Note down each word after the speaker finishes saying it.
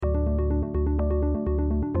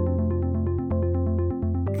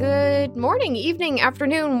Good morning, evening,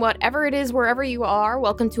 afternoon, whatever it is, wherever you are.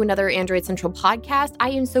 Welcome to another Android Central podcast. I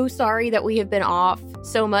am so sorry that we have been off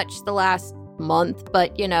so much the last month,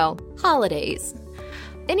 but holidays.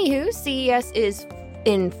 Anywho, CES is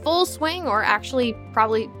in full swing, or actually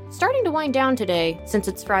probably starting to wind down today, since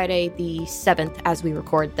it's Friday the 7th as we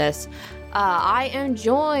record this. I am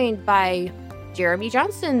joined by Jeremy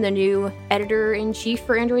Johnson, the new editor-in-chief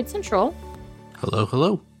for Android Central. Hello,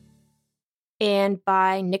 hello. And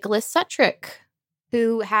by Nicholas Sutrick,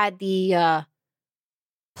 who had the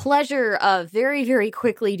pleasure of very, very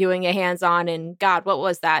quickly doing a hands-on in, God, what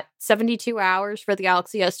was that, 72 hours for the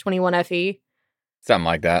Galaxy S21 FE? Something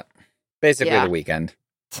like that. Basically the weekend.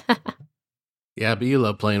 Yeah, but you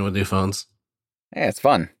love playing with new phones. Yeah, it's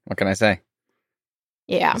fun. What can I say?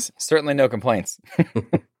 Yeah. Certainly no complaints.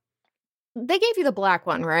 They gave you the black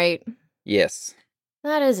one, right? Yes.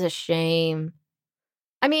 That is a shame.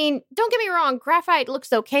 I mean, don't get me wrong, graphite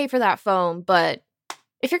looks okay for that phone, but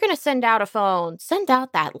if you're going to send out a phone, send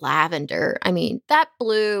out that lavender. I mean, that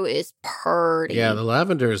blue is pretty. Yeah, the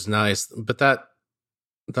lavender is nice, but the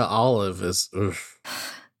olive is... Oof.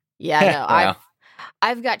 Yeah, no,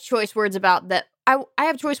 I've got choice words about that. I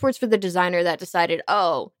have choice words for the designer that decided,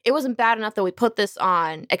 it wasn't bad enough that we put this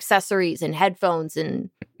on accessories and headphones and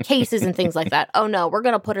cases and things like that. Oh no, we're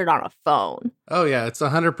going to put it on a phone. Oh yeah, it's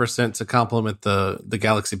 100% to complement the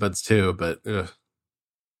Galaxy Buds 2, but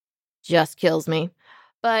just kills me.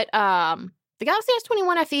 But the Galaxy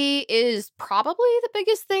S21 FE is probably the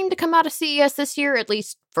biggest thing to come out of CES this year, at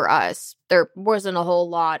least for us. There wasn't a whole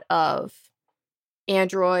lot of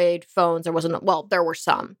Android phones. There were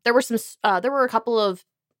some. There were a couple of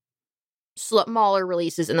smaller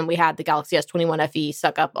releases, and then we had the Galaxy S21 FE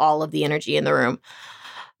suck up all of the energy in the room.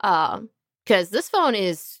 Because this phone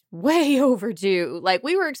is way overdue. Like,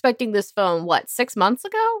 we were expecting this phone, 6 months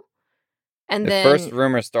ago? And the first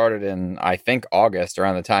rumor started in, I think, August,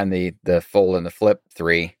 around the time the Fold and the Flip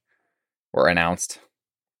 3 were announced.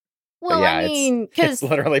 Well, yeah, I mean, because it's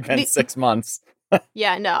literally been 6 months.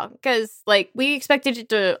 Yeah, no, because we expected it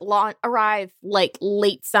to arrive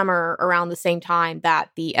late summer around the same time that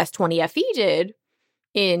the S20 FE did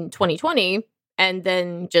in 2020, and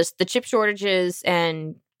then just the chip shortages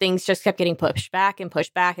and things just kept getting pushed back and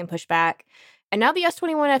pushed back and pushed back. And now the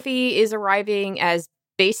S21 FE is arriving as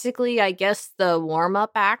basically, I guess, the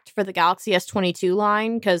warm-up act for the Galaxy S22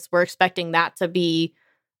 line, because we're expecting that to be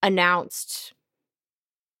announced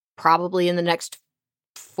probably in the next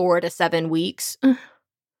 4 to 7 weeks.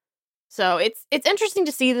 So it's interesting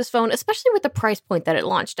to see this phone, especially with the price point that it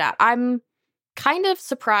launched at. I'm kind of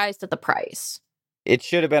surprised at the price. It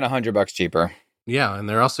should have been $100 cheaper. Yeah, and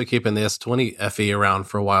they're also keeping the S20 FE around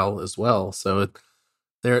for a while as well. So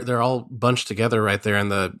they're all bunched together right there in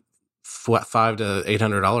the $500 to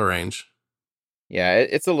 $800 range. Yeah,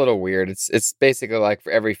 it's a little weird. It's basically like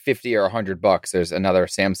for every $50 or $100, there's another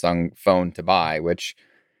Samsung phone to buy, which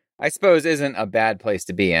I suppose isn't a bad place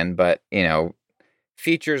to be in, but,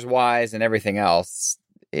 features wise and everything else,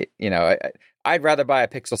 I'd rather buy a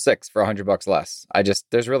Pixel 6 for $100 less.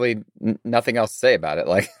 There's really nothing else to say about it.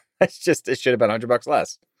 Like, it should have been $100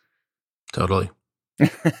 less. Totally.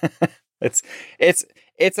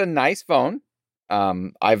 It's a nice phone.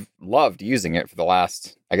 I've loved using it for the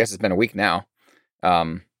last, I guess it's been a week now.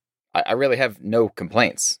 I really have no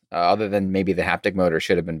complaints, other than maybe the haptic motor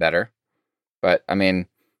should have been better. But, I mean,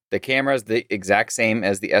 the camera is the exact same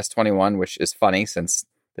as the S21, which is funny since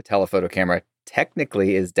the telephoto camera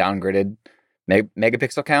technically is downgraded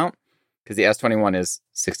megapixel count, because the S21 is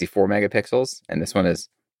 64 megapixels and this one is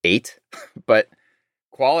 8. But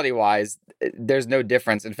quality-wise, there's no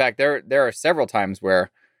difference. In fact, there are several times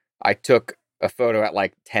where I took a photo at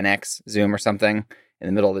 10x zoom or something in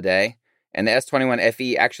the middle of the day, and the S21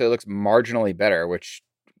 FE actually looks marginally better, which,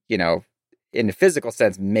 in a physical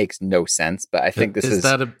sense, makes no sense. But I think is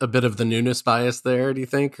that a bit of the newness bias there, do you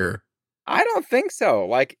think? Or I don't think so.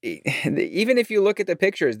 Even if you look at the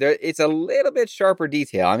pictures, it's a little bit sharper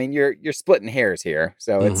detail. I mean, you're splitting hairs here,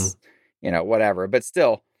 so it's whatever. But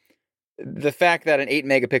still, the fact that an 8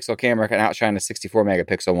 megapixel camera can outshine a 64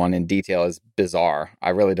 megapixel one in detail is bizarre. I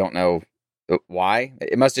really don't know why.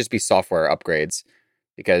 It must just be software upgrades,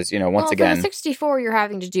 because once again, for the 64, you're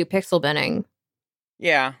having to do pixel binning.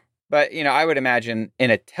 Yeah. But, I would imagine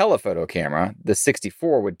in a telephoto camera, the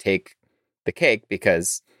 64 would take the cake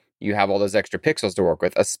because you have all those extra pixels to work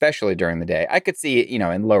with, especially during the day. I could see it,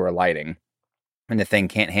 in lower lighting when the thing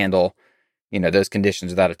can't handle, those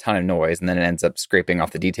conditions without a ton of noise, and then it ends up scraping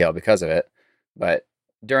off the detail because of it. But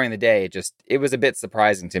during the day, it was a bit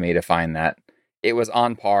surprising to me to find that it was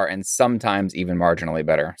on par and sometimes even marginally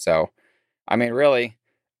better. So, I mean, really,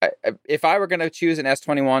 if I were going to choose an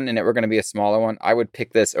S21 and it were going to be a smaller one, I would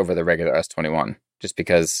pick this over the regular S21 just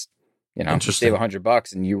because, you save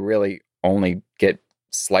 $100 and you really only get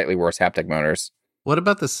slightly worse haptic motors. What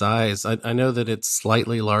about the size? I know that it's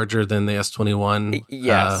slightly larger than the S21.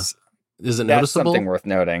 Yes. Is it That's noticeable? something worth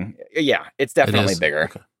noting. Yeah, it's definitely bigger.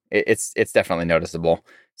 Okay. It's definitely noticeable.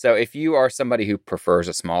 So if you are somebody who prefers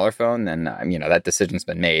a smaller phone, then that decision's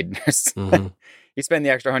been made. Mm-hmm. You spend the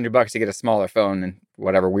extra $100 to get a smaller phone in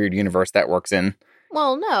whatever weird universe that works in.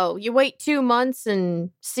 Well, no, you wait 2 months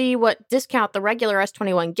and see what discount the regular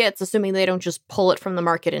S21 gets, assuming they don't just pull it from the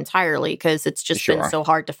market entirely because it's just been so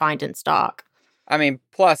hard to find in stock. I mean,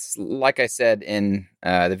 plus, like I said in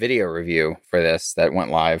the video review for this that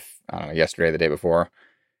went live, I don't know, yesterday or the day before,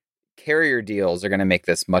 carrier deals are going to make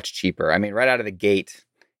this much cheaper. I mean, right out of the gate,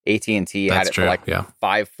 AT&T had it for like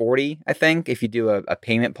 $540, I think, if you do a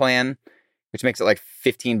payment plan, which makes it like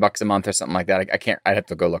 $15 a month or something like that. I'd have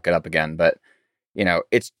to go look it up again, but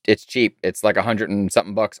it's cheap. It's like $100 and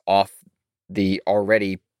something bucks off the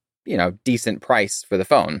already, decent price for the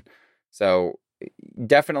phone. So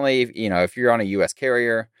definitely, if you're on a US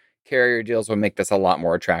carrier deals will make this a lot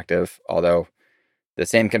more attractive, although the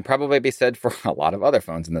same can probably be said for a lot of other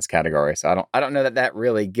phones in this category. So I don't know that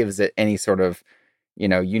really gives it any sort of,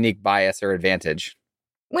 unique bias or advantage.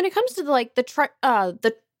 When it comes to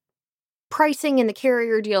the pricing and the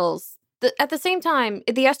carrier deals, at the same time,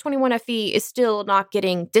 the S21 FE is still not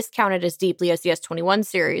getting discounted as deeply as the S21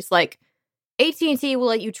 series. Like AT&T will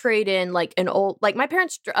let you trade in like an old, like my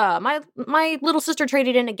parents, my little sister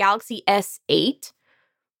traded in a Galaxy S8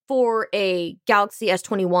 for a Galaxy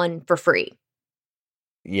S21 for free.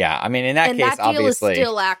 Yeah, I mean, in that case, that deal obviously is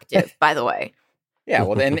still active, by the way. Yeah,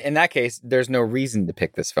 well, then in that case, there's no reason to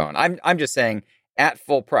pick this phone. I'm just saying, at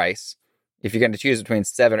full price, if you're going to choose between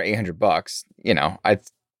 $700 or $800, I'd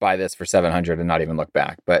buy this for $700 and not even look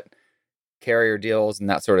back. But carrier deals and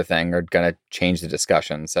that sort of thing are going to change the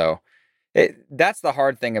discussion. So that's the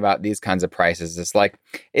hard thing about these kinds of prices. It's like,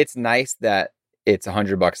 it's nice that it's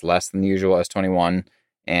 $100 less than the usual S21.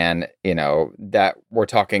 And, that we're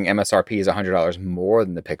talking MSRP is $100 more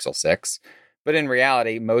than the Pixel 6. But in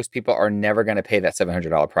reality, most people are never going to pay that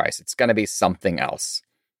 $700 price. It's going to be something else.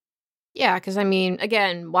 Yeah, because I mean,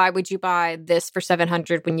 again, why would you buy this for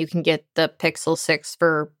 $700 when you can get the Pixel 6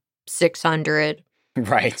 for $600?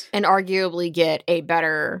 Right. And arguably get a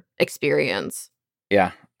better experience.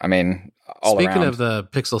 Yeah, I mean, all Speaking around. of the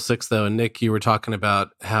Pixel 6, though, and Nick, you were talking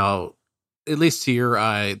about how, at least to your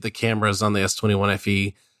eye, the cameras on the S21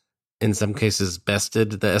 FE in some cases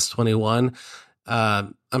bested the S21.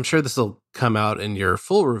 I'm sure this will come out in your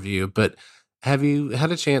full review, but have you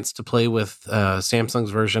had a chance to play with Samsung's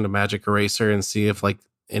version of Magic Eraser and see if like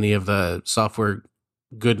any of the software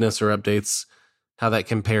goodness or updates, how that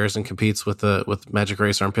compares and competes with Magic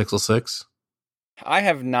Eraser on Pixel 6? I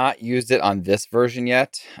have not used it on this version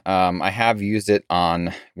yet. I have used it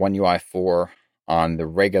on One UI 4 on the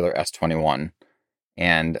regular S21.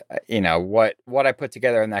 And, what I put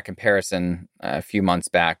together in that comparison a few months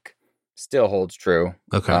back still holds true.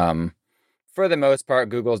 Okay. For the most part,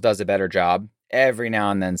 Google's does a better job. Every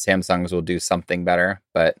now and then, Samsung's will do something better,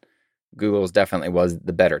 but Google's definitely was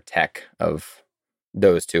the better tech of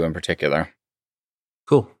those two in particular.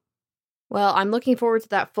 Cool. Well, I'm looking forward to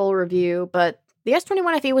that full review, but the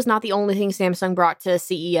S21 FE was not the only thing Samsung brought to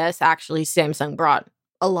CES. Actually, Samsung brought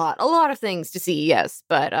a lot of things to CES,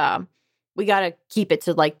 but we got to keep it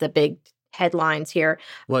to like the big headlines here.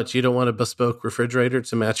 What, you don't want a bespoke refrigerator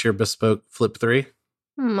to match your bespoke Flip 3?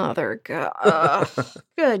 Mother God.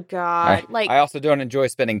 Good God. I also don't enjoy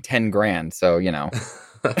spending $10,000, so,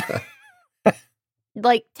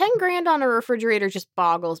 Like $10,000 on a refrigerator just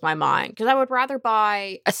boggles my mind because I would rather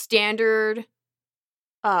buy a standard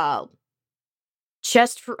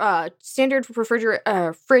standard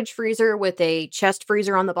fridge freezer with a chest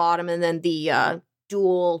freezer on the bottom and then the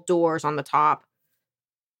dual doors on the top.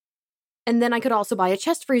 And then I could also buy a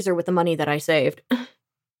chest freezer with the money that I saved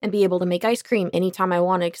and be able to make ice cream anytime I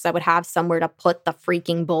wanted because I would have somewhere to put the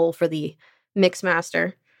freaking bowl for the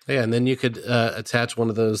Mixmaster. Yeah, and then you could attach one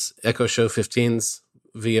of those Echo Show 15s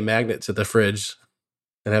via magnet to the fridge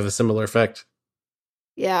and have a similar effect.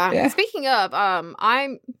 Yeah. Speaking of,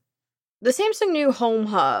 the Samsung new Home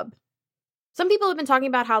Hub. Some people have been talking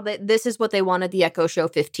about how this is what they wanted the Echo Show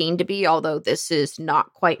 15 to be, although this is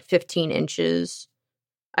not quite 15 inches,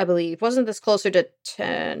 I believe. Wasn't this closer to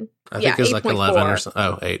 10? I think it was like 11 or something.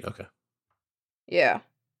 Oh, 8, okay. Yeah.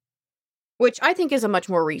 Which I think is a much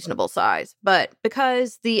more reasonable size. But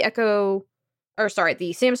because the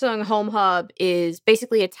Samsung Home Hub is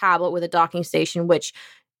basically a tablet with a docking station, which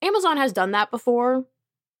Amazon has done that before.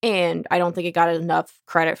 and I don't think it got enough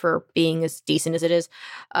credit for being as decent as it is.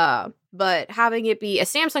 But having it be a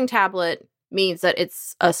Samsung tablet means that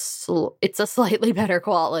it's a slightly better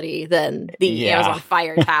quality than the Amazon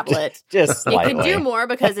Fire tablet. Just slightly. It can do more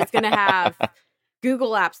because it's going to have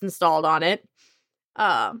Google Apps installed on it.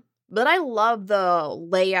 But I love the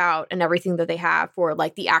layout and everything that they have for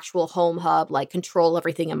like the actual home hub, like control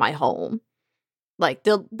everything in my home. Like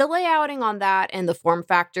the layouting on that and the form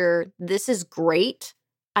factor, this is great.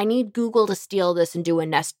 I need Google to steal this and do a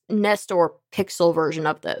Nest or Pixel version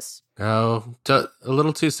of this. Oh, a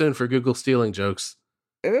little too soon for Google stealing jokes.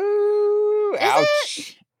 Ooh,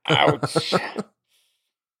 ouch. Ouch.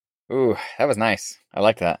 Ooh, that was nice. I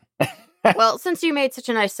like that. Well, since you made such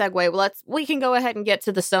a nice segue, we can go ahead and get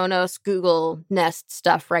to the Sonos Google Nest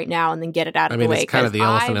stuff right now and then get it out of the way. I mean, it's kind of the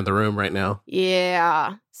elephant in the room right now.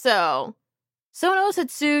 Yeah. So, Sonos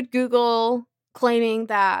had sued Google, claiming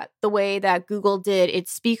that the way that Google did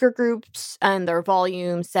its speaker groups and their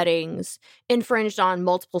volume settings infringed on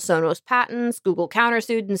multiple Sonos patents. Google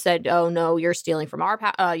countersued and said, "Oh no, you're stealing from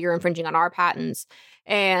you're infringing on our patents."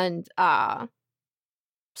 And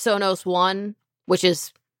Sonos won, which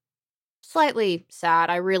is slightly sad.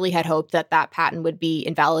 I really had hoped that patent would be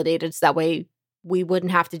invalidated so that way we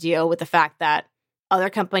wouldn't have to deal with the fact that other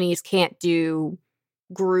companies can't do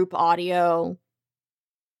group audio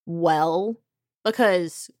well,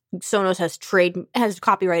 because Sonos has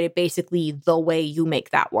copyrighted basically the way you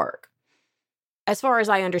make that work. As far as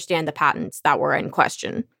I understand the patents that were in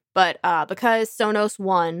question. But because Sonos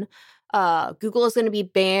won, Google is going to be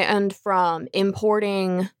banned from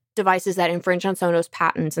importing devices that infringe on Sonos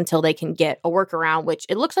patents until they can get a workaround, which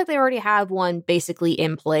it looks like they already have one basically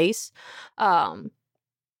in place.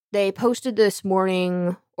 They posted this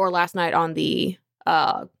morning or last night on the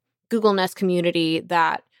Google Nest community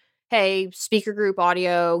that, hey, speaker group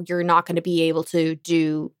audio, you're not going to be able to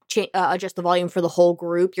do adjust the volume for the whole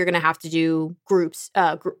group. You're going to have to do groups,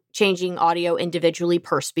 changing audio individually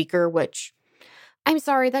per speaker, which I'm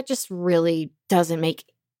sorry, that just really doesn't make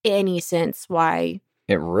any sense. Why?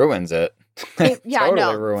 It ruins it. Yeah, totally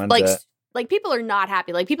no. ruins it. Like, people are not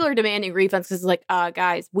happy. Like, people are demanding refunds because it's like,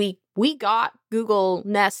 guys, we got Google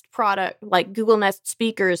Nest product, like Google Nest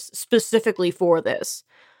speakers specifically for this.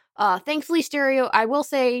 Thankfully, stereo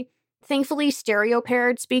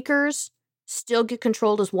paired speakers still get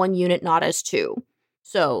controlled as one unit, not as two.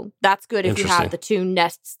 So that's good if you have the two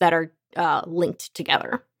Nests that are linked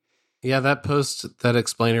together. Yeah, that post, that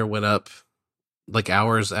explainer went up like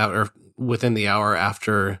hours out or within the hour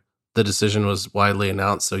after the decision was widely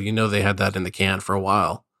announced. So they had that in the can for a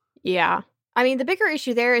while. Yeah. I mean, the bigger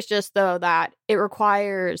issue there is just, though, that it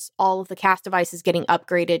requires all of the cast devices getting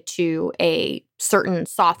upgraded to a certain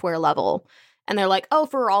software level. And they're like, oh,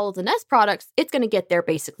 for all of the Nest products, it's going to get there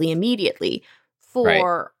basically immediately.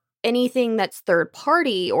 For anything that's third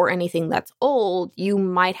party or anything that's old, you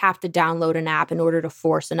might have to download an app in order to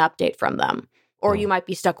force an update from them. Or you might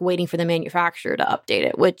be stuck waiting for the manufacturer to update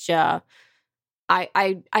it, which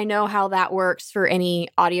I know how that works for any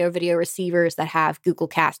audio video receivers that have Google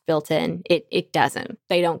Cast built in. It doesn't.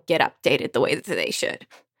 They don't get updated the way that they should.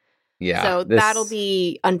 Yeah. So that'll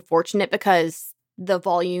be unfortunate because the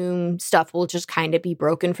volume stuff will just kind of be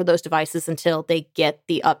broken for those devices until they get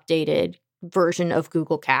the updated version of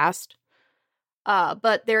Google Cast.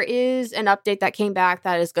 But there is an update that came back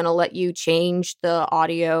that is going to let you change the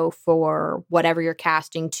audio for whatever you're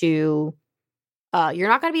casting to. You're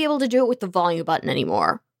not going to be able to do it with the volume button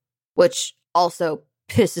anymore, which also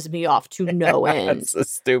pisses me off to no end. That's so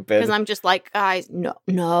stupid. Because I'm just like, guys,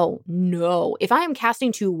 no. If I am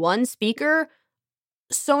casting to one speaker,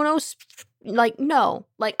 Sonos, no.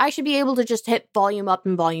 I should be able to just hit volume up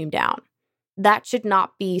and volume down. That should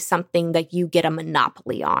not be something that you get a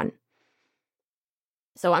monopoly on.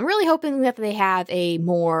 So I'm really hoping that they have a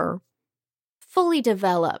more fully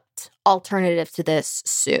developed alternative to this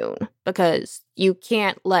soon, because you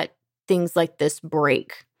can't let things like this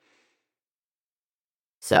break.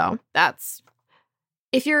 So that's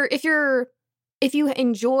if you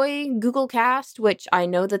enjoy Google Cast, which I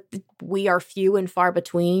know that we are few and far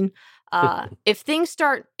between, if things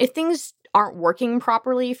aren't working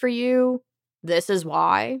properly for you, this is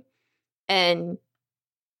why. And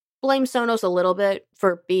blame Sonos a little bit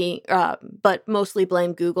for being, but mostly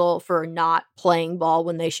blame Google for not playing ball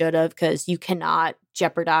when they should have, because you cannot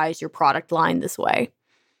jeopardize your product line this way.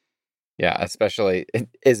 Yeah, especially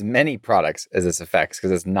as many products as this affects,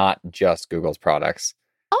 because it's not just Google's products.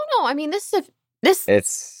 Oh no, I mean this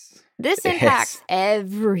impacts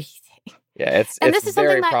everything. Yeah, it's this is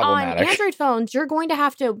very something that on problematic. Android phones, you're going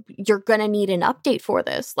to need an update for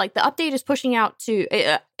this. Like the update is pushing out to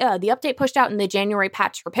the update pushed out in the January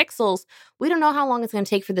patch for Pixels. We don't know how long it's going to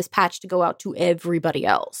take for this patch to go out to everybody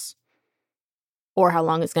else, or how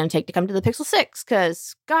long it's going to take to come to the Pixel 6.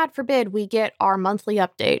 Because God forbid we get our monthly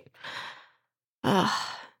update.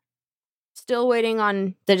 Still waiting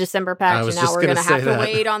on the December patch, and now we're going to have to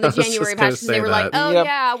wait on the January patch because they were like, "Oh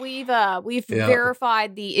yeah, we've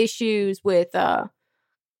verified the issues with the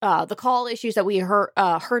call issues that we heard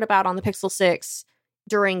about on the Pixel 6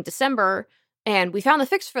 during December, and we found the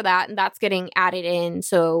fix for that, and that's getting added in.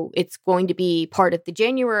 So it's going to be part of the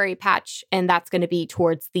January patch, and that's going to be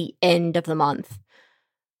towards the end of the month,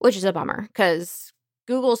 which is a bummer because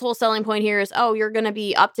Google's whole selling point here is, oh, you're going to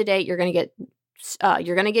be up to date, you're going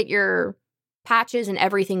to get your patches and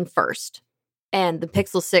everything first. And the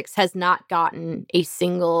Pixel 6 has not gotten a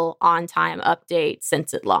single on-time update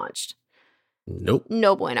since it launched. Nope.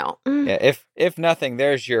 No bueno. Yeah, if nothing,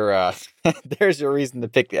 there's your there's your reason to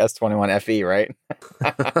pick the S21 FE, right?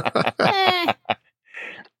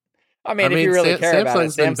 I mean, if you really care about it,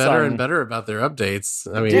 Samsung's been better and better about their updates.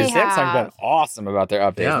 I mean, Samsung's been awesome about their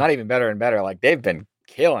updates. Yeah. Not even better and better. Like they've been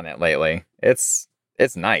killing it lately. It's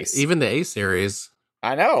nice. Even the A series.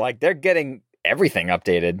 I know. Like they're getting everything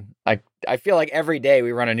updated. Like I feel like every day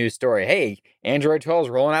we run a news story. Hey, Android 12 is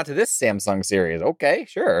rolling out to this Samsung series. Okay,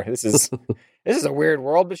 sure. This is a weird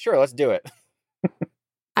world, but sure, let's do it.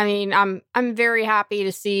 I mean, I'm very happy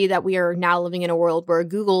to see that we are now living in a world where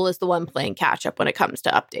Google is the one playing catch up when it comes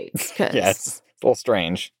to updates. Yeah, it's a little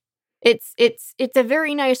strange. It's a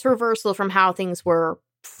very nice reversal from how things were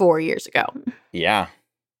 4 years ago. Yeah,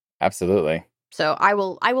 absolutely. So I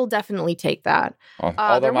will definitely take that. Well,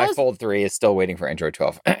 although my Fold 3 is still waiting for Android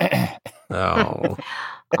 12. Oh.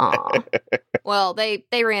 Well, they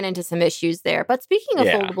ran into some issues there. But speaking of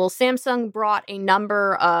foldables, Samsung brought a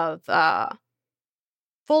number of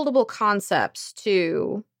foldable concepts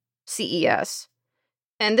to CES.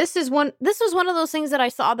 And this was one of those things that I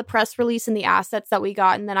saw the press release and the assets that we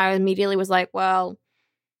got, and then I immediately was like, well,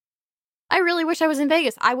 I really wish I was in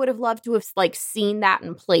Vegas. I would have loved to have seen that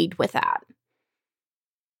and played with that.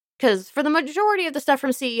 Because for the majority of the stuff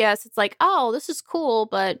from CES, it's like, oh, this is cool,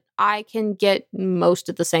 but I can get most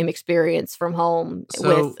of the same experience from home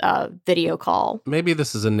with a video call. Maybe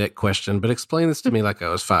this is a Nick question, but explain this to me like I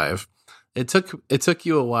was 5. It took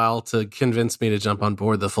you a while to convince me to jump on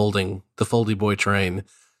board the Foldy Boy train.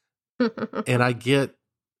 And I get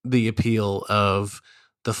the appeal of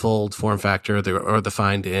the fold form factor or the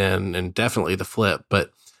Find In and definitely the Flip,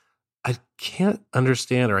 but I can't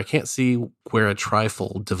understand or I can't see where a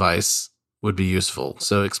trifold device would be useful.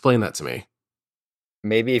 So explain that to me.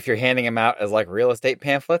 Maybe if you're handing them out as like real estate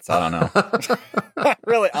pamphlets, I don't know.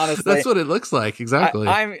 Really, honestly, that's what it looks like. Exactly.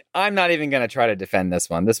 I'm not even going to try to defend this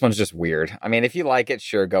one. This one's just weird. I mean, if you like it,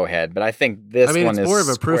 sure, go ahead. But I think this one is it's more of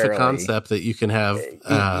a proof of concept that you can have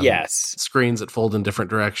yes, screens that fold in different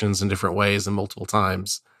directions in different ways and multiple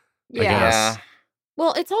times. Yeah. I guess.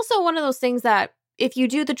 Well, it's also one of those things that if you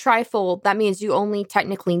do the trifold, that means you only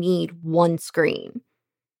technically need one screen,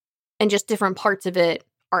 and just different parts of it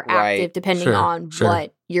are active depending on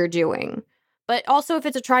what you're doing. But also, if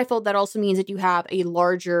it's a trifold, that also means that you have a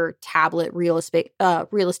larger tablet real estate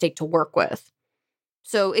to work with.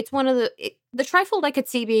 So it's one of the trifold I could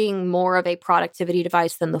see being more of a productivity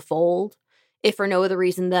device than the fold. If for no other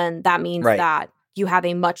reason, then that means that you have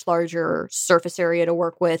a much larger surface area to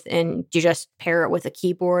work with, and you just pair it with a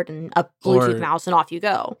keyboard and a Bluetooth mouse, and off you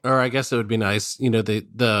go. Or I guess it would be nice,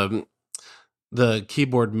 the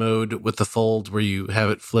keyboard mode with the fold where you have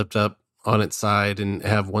it flipped up on its side and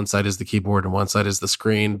have one side is the keyboard and one side is the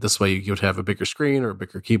screen. This way you would have a bigger screen or a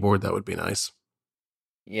bigger keyboard. That would be nice.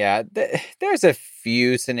 Yeah, there's a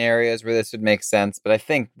few scenarios where this would make sense, but I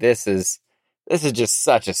think this is just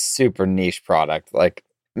such a super niche product. Like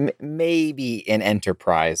maybe an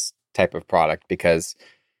enterprise type of product, because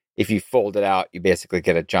if you fold it out, you basically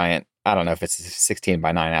get a giant, I don't know if it's a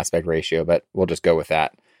 16:9 aspect ratio, but we'll just go with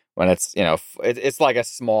that. When it's, it's like a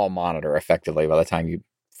small monitor effectively by the time you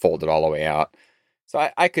fold it all the way out. So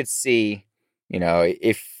I could see,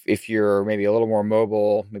 if you're maybe a little more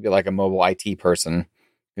mobile, maybe like a mobile IT person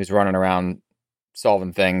who's running around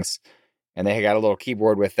solving things, and they got a little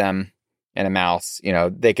keyboard with them and a mouse,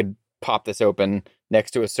 they could pop this open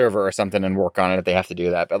next to a server or something and work on it if they have to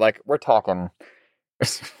do that. But like, we're talking,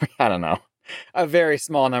 I don't know, a very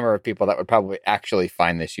small number of people that would probably actually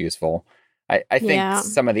find this useful. I think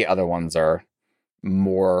some of the other ones are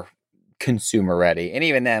more consumer ready. And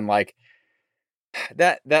even then, like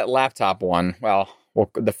that laptop one, well,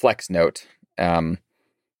 the Flex Note,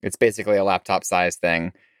 it's basically a laptop size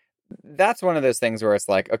thing. That's one of those things where it's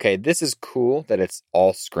like, okay, this is cool that it's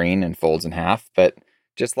all screen and folds in half, but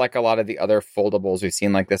just like a lot of the other foldables we've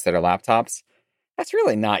seen like this that are laptops, that's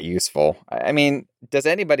really not useful. I mean, does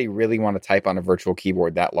anybody really want to type on a virtual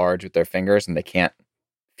keyboard that large with their fingers and they can't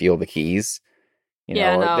feel the keys?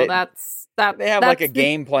 Yeah, Or no, they have like a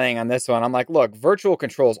game playing on this one. I'm like, look, virtual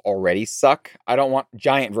controls already suck. I don't want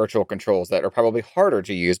giant virtual controls that are probably harder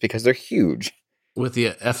to use because they're huge. With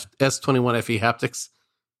the S21 FE haptics.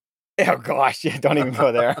 Oh gosh, yeah, don't even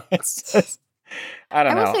go there. It's just, I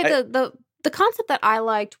don't know. I will say the concept that I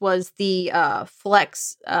liked was the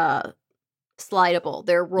flex slidable,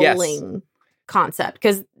 their rolling concept,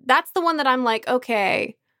 because that's the one that I'm like,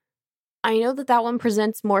 okay, I know that one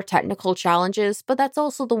presents more technical challenges, but that's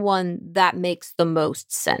also the one that makes the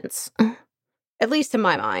most sense, at least in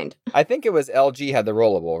my mind. I think it was LG had the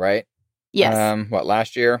rollable, right? Yes.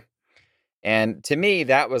 Last year? And to me,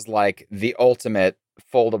 that was like the ultimate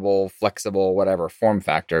foldable, flexible, whatever form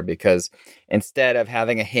factor, because instead of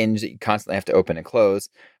having a hinge that you constantly have to open and close,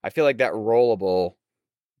 I feel like that rollable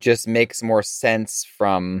just makes more sense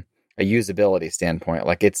from a usability standpoint.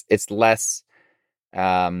 Like it's less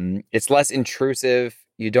intrusive.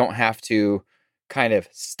 You don't have to kind of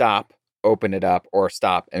stop, open it up, or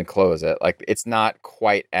stop and close it. Like it's not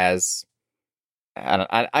quite as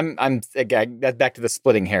I'm again, that's back to the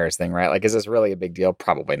splitting hairs thing, right? Like, is this really a big deal?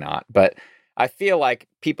 Probably not. But I feel like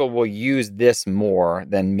people will use this more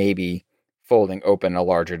than maybe folding open a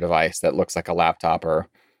larger device that looks like a laptop or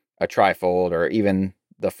a trifold or even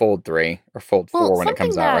the Fold 3 or Fold 4 when it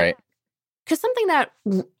comes out, right? Because something that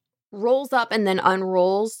rolls up and then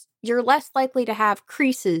unrolls, you're less likely to have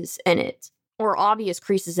creases in it, or obvious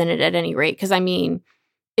creases in it at any rate. Because, I mean,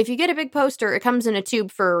 if you get a big poster, it comes in a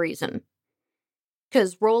tube for a reason.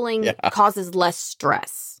 Because rolling causes less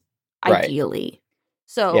stress, ideally. Right.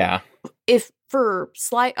 So, if for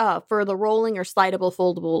the rolling or slidable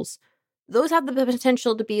foldables, those have the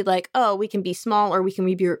potential to be like, oh, we can be small or we can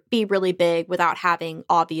be really big without having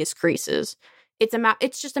obvious creases.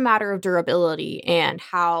 It's just a matter of durability and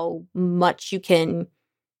how much you can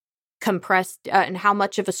compress and how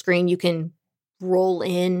much of a screen you can roll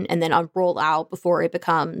in and then unroll out before it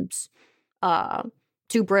becomes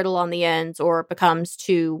too brittle on the ends or it becomes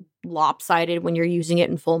too lopsided when you're using it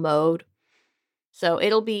in full mode. So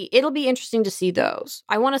it'll be interesting to see those.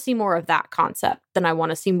 I want to see more of that concept than I want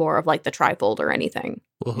to see more of like the trifold or anything.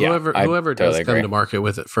 Well, whoever does come to market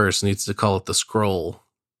with it first needs to call it the scroll,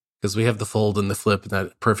 because we have the fold and the flip, and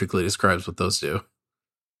that perfectly describes what those do.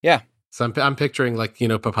 Yeah. So I'm picturing like,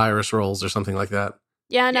 papyrus rolls or something like that.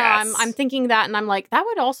 Yeah, no, yes. I'm thinking that, and I'm like, that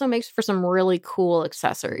would also make for some really cool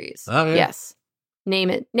accessories. Oh, yeah. Yes. Name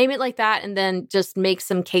it like that, and then just make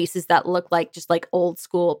some cases that look like just like old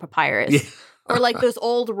school papyrus. Yeah. Or like those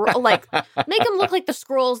old, like, make them look like the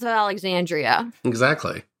Scrolls of Alexandria.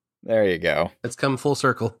 Exactly. There you go. It's come full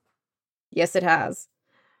circle. Yes, it has.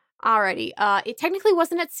 Alrighty. It technically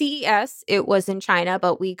wasn't at CES. It was in China,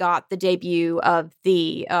 but we got the debut of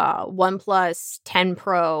the OnePlus 10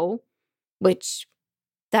 Pro, which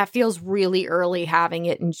that feels really early having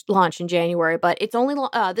it launch in January. But it's only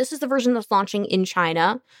this is the version that's launching in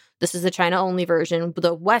China. This is the China-only version.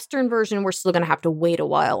 The Western version, we're still going to have to wait a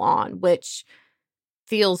while on, which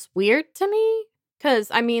feels weird to me.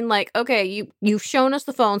 Because, I mean, like, okay, you've shown us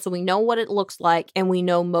the phone, so we know what it looks like, and we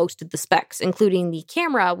know most of the specs, including the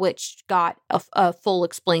camera, which got a full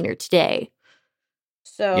explainer today.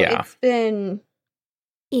 So It's been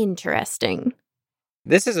interesting.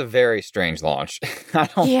 This is a very strange launch. It's hard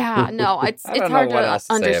to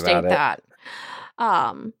understate that.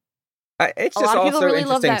 It's just also really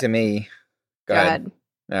interesting to me. Go ahead.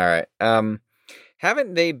 All right.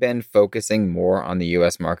 Haven't they been focusing more on the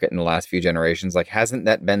U.S. market in the last few generations? Like, hasn't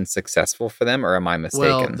that been successful for them, or am I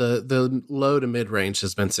mistaken? Well, the low to mid range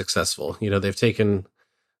has been successful. They've taken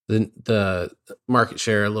the market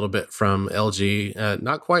share a little bit from LG,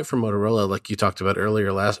 not quite from Motorola, like you talked about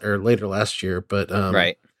later last year, but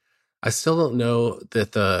right. I still don't know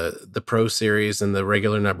that the Pro series and the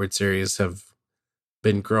regular numbered series have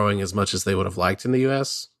been growing as much as they would have liked in the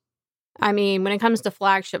US. I mean, when it comes to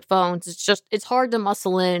flagship phones, it's hard to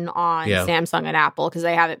muscle in on Samsung and Apple because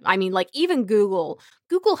they haven't. I mean, like even Google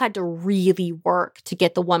had to really work to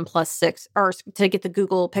get the OnePlus 6 or to get the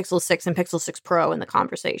Google Pixel 6 and Pixel 6 Pro in the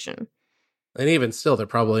conversation. And even still, they're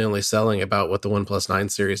probably only selling about what the OnePlus 9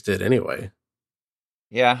 series did anyway.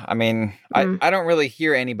 Yeah, I mean, I don't really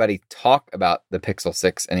hear anybody talk about the Pixel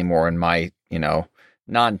 6 anymore in my,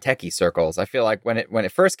 non-techie circles. I feel like when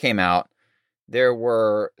it first came out, there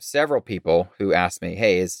were several people who asked me,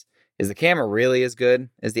 hey, is the camera really as good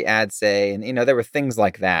as the ads say? And, there were things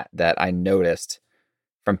like that I noticed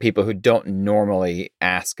from people who don't normally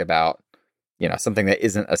ask about, something that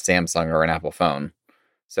isn't a Samsung or an Apple phone.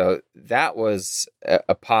 So that was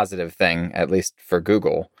a positive thing, at least for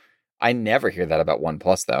Google. I never hear that about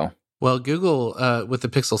OnePlus, though. Well, Google, with the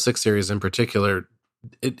Pixel 6 series in particular,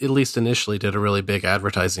 at least initially did a really big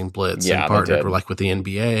advertising blitz and partnered with the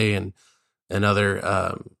NBA and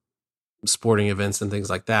other sporting events and things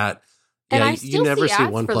like that. And yeah, I you never see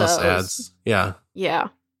OnePlus ads. Yeah. Yeah.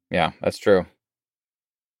 Yeah, that's true.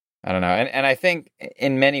 I don't know. And I think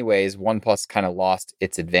in many ways, OnePlus kind of lost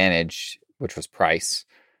its advantage, which was price,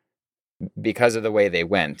 because of the way they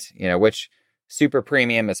went, which super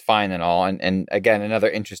premium is fine and all. And again,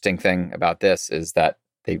 another interesting thing about this is that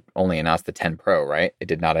they only announced the 10 Pro, right? It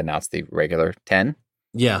did not announce the regular 10.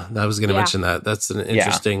 Yeah, I was going to mention that. That's an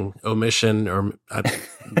interesting omission or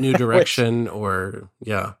new direction Again,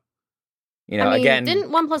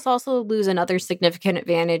 didn't OnePlus also lose another significant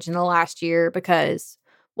advantage in the last year? Because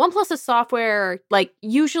OnePlus's software,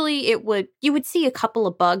 usually you would see a couple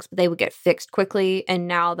of bugs, but they would get fixed quickly. And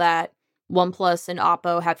now that OnePlus and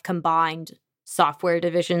Oppo have combined software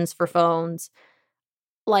divisions for phones,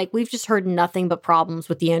 we've just heard nothing but problems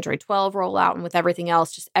with the Android 12 rollout and with everything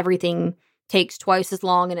else. Just everything takes twice as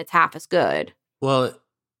long and it's half as good. Well,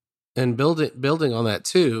 and building on that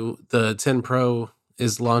too, the 10 Pro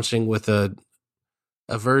is launching with a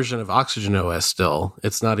version of Oxygen OS still.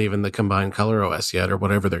 It's not even the combined color OS yet or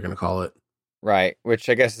whatever they're going to call it. Right, which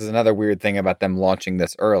I guess is another weird thing about them launching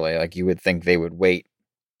this early. You would think they would wait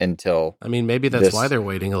until... I mean, maybe that's why they're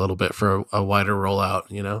waiting a little bit for a wider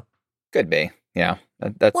rollout, Could be, yeah.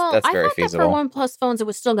 That's very feasible. That for OnePlus phones, it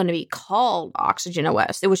was still going to be called Oxygen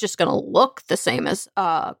OS. It was just going to look the same as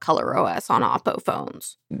Color OS on Oppo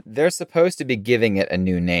phones. They're supposed to be giving it a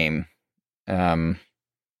new name.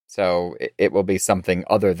 So it will be something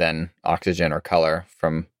other than Oxygen or Color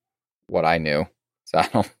from what I knew. So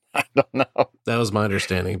I don't know. That was my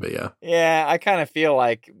understanding, but yeah. Yeah, I kind of feel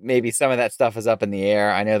like maybe some of that stuff is up in the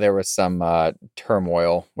air. I know there was some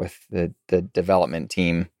turmoil with the development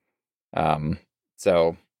team.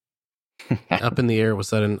 So up in the air, was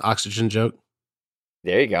that an Oxygen joke?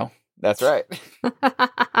 There you go. That's right.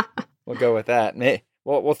 We'll go with that.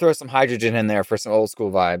 We'll throw some hydrogen in there for some old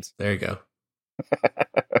school vibes. There you go.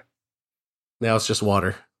 Now it's just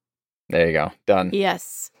water. There you go. Done.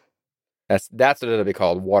 Yes. That's what it'll be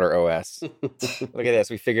called, Water OS. Look at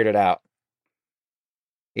this. We figured it out.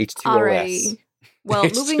 H2OS. All right. Well,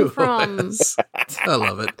 moving from... I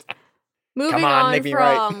love it. Moving on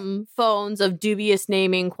from phones of dubious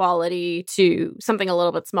naming quality to something a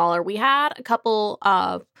little bit smaller, we had a couple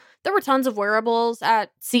of... There were tons of wearables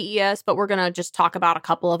at CES, but we're going to just talk about a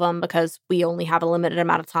couple of them because we only have a limited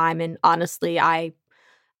amount of time. And honestly, I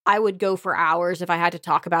would go for hours if I had to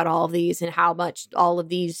talk about all of these and how much all of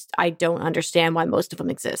these, I don't understand why most of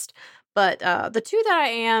them exist. But the two that I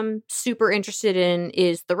am super interested in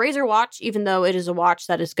is the Razer watch, even though it is a watch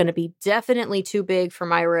that is going to be definitely too big for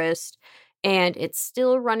my wrist. And it's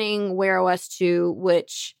still running Wear OS 2,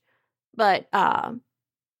 but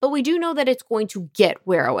we do know that it's going to get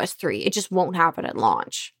Wear OS 3. It just won't happen at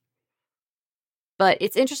launch. But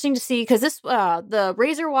it's interesting to see because the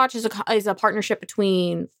Razer watch is a partnership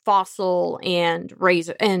between Fossil and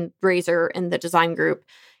Razer and the design group,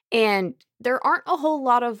 and there aren't a whole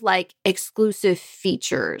lot of exclusive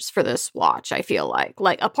features for this watch. I feel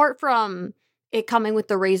like apart from it coming with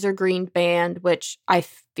the Razer Green Band, which I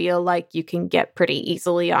feel like you can get pretty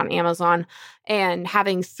easily on Amazon, and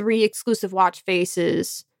having 3 exclusive watch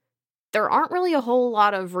faces. There aren't really a whole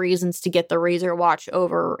lot of reasons to get the Razer watch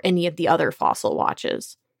over any of the other Fossil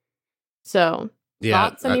watches. So,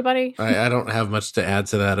 thoughts, anybody? I don't have much to add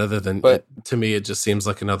to that other than, to me, it just seems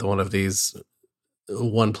like another one of these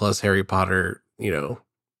OnePlus Harry Potter,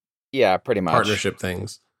 yeah, pretty much partnership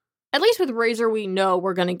things. At least with Razer, we know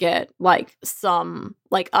we're going to get some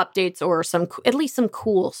updates or at least some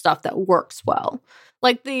cool stuff that works well.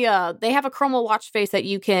 They have a chroma watch face that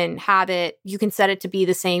you can set it to be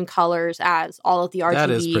the same colors as all of the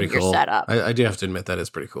RGB in your setup. I do have to admit that is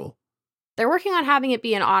pretty cool. They're working on having it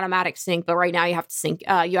be an automatic sync, but right now you have to sync.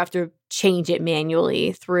 You have to change it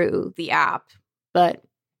manually through the app, but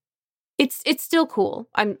it's still cool.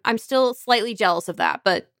 I'm still slightly jealous of that,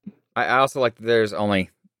 but I also like that there's only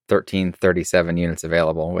 1337 units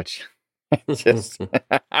available, which just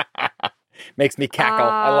makes me cackle.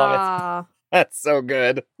 I love it. That's so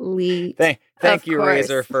good. Thank you,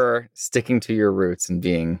 Razer, for sticking to your roots and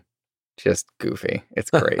being just goofy. It's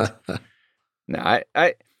great. No,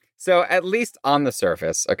 so at least on the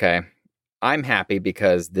surface, okay, I'm happy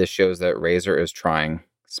because this shows that Razer is trying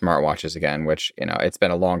smartwatches again, which, it's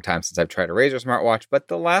been a long time since I've tried a Razer smartwatch, but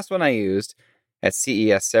the last one I used at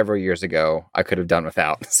CES several years ago, I could have done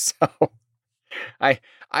without. So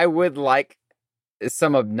I would like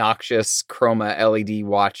some obnoxious chroma LED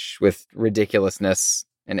watch with ridiculousness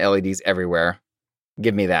and LEDs everywhere.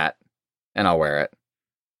 Give me that, and I'll wear it.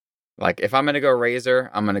 Like, if I'm going to go Razer,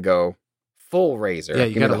 I'm going to go full Razer. Yeah,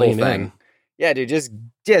 you Give me got to the whole lean thing. in. Yeah, dude,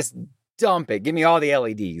 just dump it. Give me all the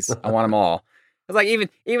LEDs. I want them all. It's like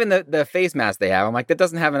even the face mask they have, I'm like, that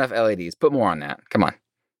doesn't have enough LEDs. Put more on that. Come on.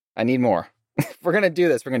 I need more. If we're going to do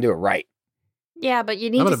this, we're going to do it right. Yeah, but you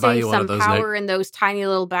need I'm to gonna buy save you one of some those, power in those tiny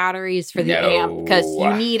little batteries for the amp, because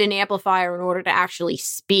you need an amplifier in order to actually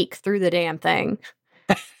speak through the damn thing.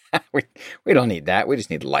 we don't need that. We just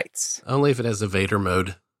need lights. Only if it has a Vader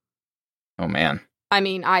mode. Oh man. I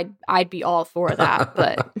mean, I'd be all for that,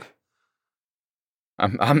 but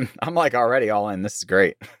I'm like already all in. This is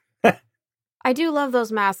great. I do love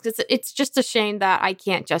those masks. It's just a shame that I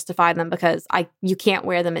can't justify them because you can't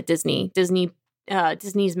wear them at Disney.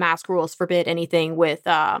 Disney's mask rules forbid anything with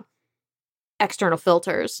external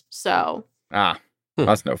filters. So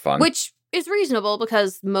that's no fun. Which is reasonable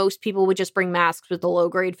because most people would just bring masks with the low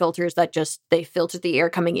grade filters that they filter the air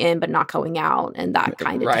coming in but not going out, and that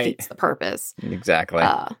kind of defeats the purpose. Exactly.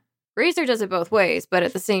 Razer does it both ways, but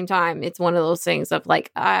at the same time, it's one of those things of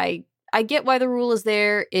like I get why the rule is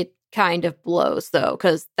there. It kind of blows though,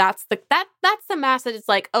 because that's the mask that it's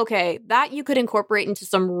like, okay, that you could incorporate into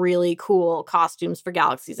some really cool costumes for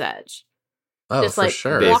Galaxy's Edge. Oh, just for like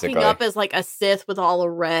sure. walking up as like a Sith with all a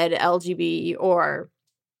red LGB, or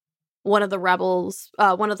one of the rebel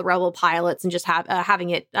pilots, and just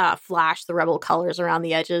having it flash the rebel colors around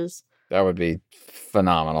the edges. That would be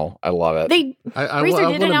phenomenal. I love it.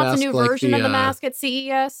 Razer did announce a new version of the mask at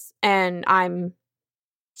CES, and I'm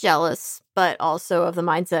jealous, but also of the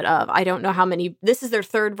mindset of I don't know how many. This is their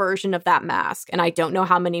third version of that mask, and I don't know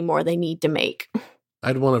how many more they need to make.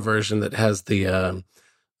 I'd want a version that has the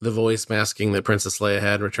voice masking that Princess Leia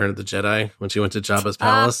had in Return of the Jedi when she went to Jabba's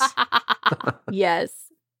palace.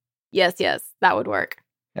 Yes, that would work.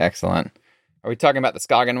 Excellent. Are we talking about the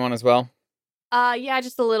Skagen one as well? Yeah,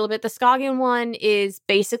 just a little bit. The Skagen one is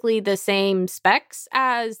basically the same specs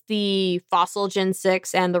as the Fossil Gen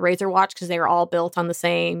 6 and the Razer Watch, because they are all built on the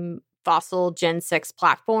same Fossil Gen 6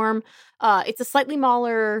 platform. It's a slightly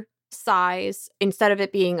smaller size. Instead of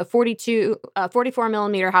it being a 44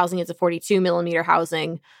 millimeter housing, it's a 42 millimeter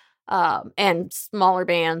housing, and smaller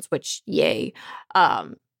bands, which yay.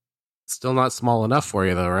 Still not small enough for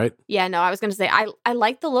you though, right? Yeah, no, I was going to say, I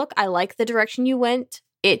like the look. I like the direction you went.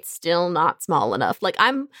 It's still not small enough. Like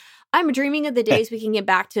I'm dreaming of the days we can get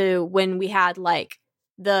back to when we had like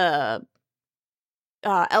the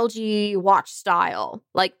LG watch style,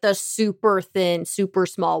 like the super thin, super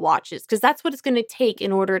small watches, because that's what it's going to take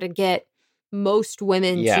in order to get most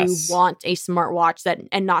women to want a smartwatch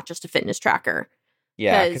and not just a fitness tracker.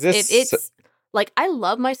 Yeah, because it's like, I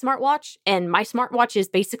love my smartwatch, and my smartwatch is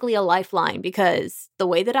basically a lifeline, because the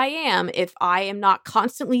way that I am, if I am not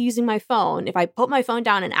constantly using my phone, if I put my phone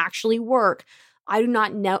down and actually work, I do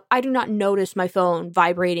not notice my phone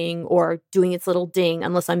vibrating or doing its little ding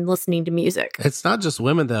unless I'm listening to music. It's not just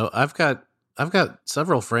women though. I've got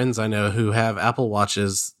several friends I know who have Apple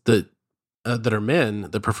Watches that are men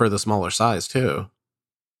that prefer the smaller size too.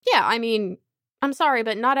 Yeah, I mean, I'm sorry,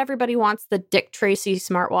 but not everybody wants the Dick Tracy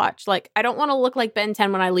smartwatch. Like, I don't want to look like Ben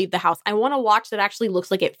 10 when I leave the house. I want a watch that actually looks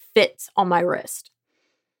like it fits on my wrist.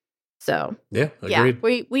 So, yeah, agreed.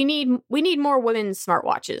 Yeah, we need more women's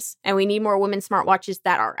smartwatches, and we need more women's smartwatches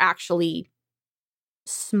that are actually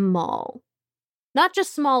small. Not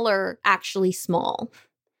just smaller, actually small.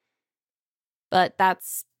 But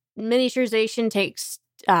miniaturization takes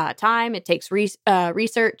time. It takes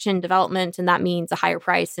research and development, and that means a higher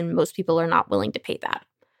price, and most people are not willing to pay that,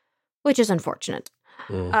 which is unfortunate.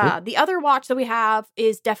 Mm-hmm. The other watch that we have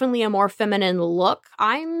is definitely a more feminine look.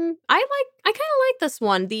 I kind of like this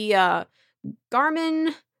one, the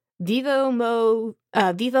Garmin VivoMove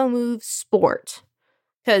Sport,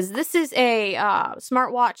 because this is a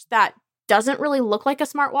smartwatch that doesn't really look like a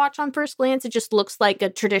smartwatch on first glance. It just looks like a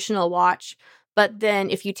traditional watch. But then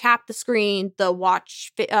if you tap the screen, the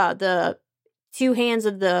watch, the two hands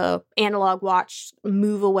of the analog watch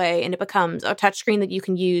move away, and it becomes a touchscreen that you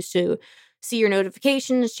can use to see your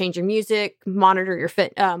notifications, change your music, monitor your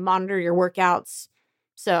workouts.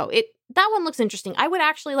 So that one looks interesting. I would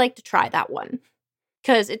actually like to try that one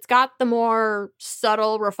because it's got the more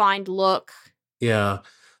subtle, refined look. Yeah,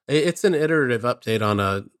 it's an iterative update on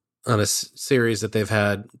a series that they've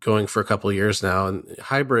had going for a couple of years now, and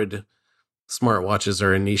hybrid smartwatches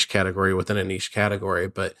are a niche category within a niche category.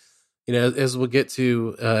 But, you know, as we'll get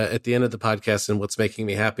to at the end of the podcast and what's making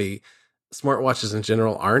me happy, smartwatches in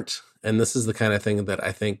general aren't. And this is the kind of thing that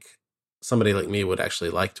I think somebody like me would actually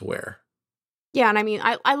like to wear. Yeah, and I mean,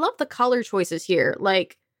 I love the color choices here.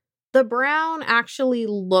 Like, the brown actually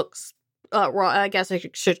looks, I guess I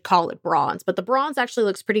should call it bronze, but the bronze actually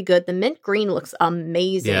looks pretty good. The mint green looks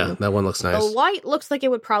amazing. Yeah, that one looks nice. The white looks like it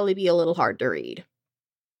would probably be a little hard to read.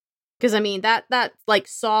 Because, I mean, that like,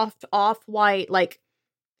 soft off-white, like,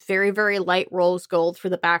 very, very light rose gold for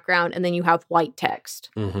the background, and then you have white text.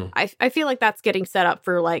 Mm-hmm. I feel like that's getting set up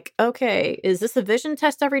for, like, okay, is this a vision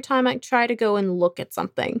test every time I try to go and look at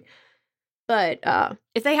something? But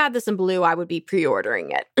if they had this in blue, I would be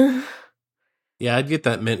pre-ordering it. Yeah, I'd get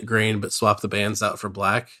that mint green, but swap the bands out for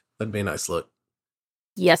black. That'd be a nice look.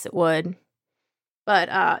 Yes, it would.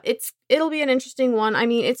 But it'll be an interesting one. I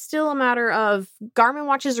mean, it's still a matter of Garmin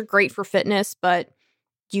watches are great for fitness, but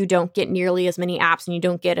you don't get nearly as many apps and you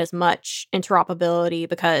don't get as much interoperability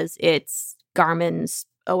because it's Garmin's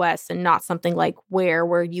OS and not something like Wear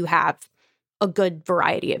where you have a good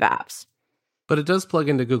variety of apps. But it does plug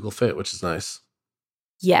into Google Fit, which is nice.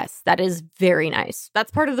 Yes, that is very nice.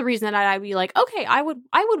 That's part of the reason that I'd be like, okay, I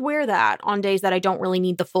would wear that on days that I don't really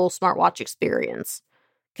need the full smartwatch experience.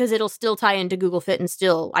 Because it'll still tie into Google Fit and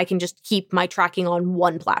still I can just keep my tracking on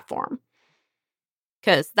one platform.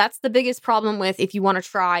 Because that's the biggest problem with if you want to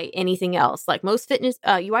try anything else. Like most fitness,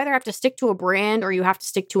 you either have to stick to a brand or you have to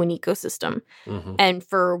stick to an ecosystem. Mm-hmm. And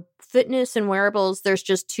for fitness and wearables, there's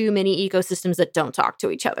just too many ecosystems that don't talk to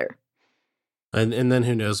each other. And then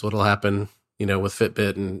who knows what'll happen, with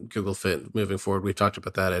Fitbit and Google Fit moving forward. We've talked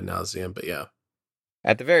about that ad nauseum, but yeah.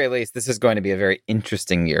 At the very least, this is going to be a very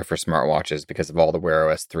interesting year for smartwatches because of all the Wear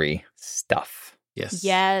OS 3 stuff.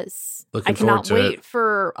 Yes. Looking I cannot forward to wait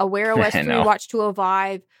for a Wear OS 3 watch to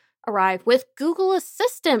arrive with Google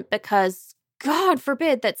Assistant because God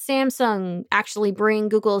forbid that Samsung actually bring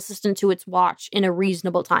Google Assistant to its watch in a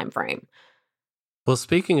reasonable time frame. Well,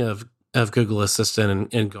 speaking of Google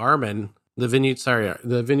Assistant and Garmin, the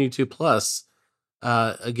Venue 2 Plus,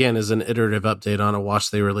 again, is an iterative update on a watch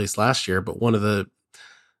they released last year. But one of the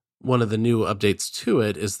new updates to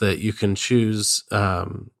it is that you can choose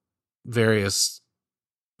various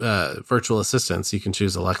virtual assistants. You can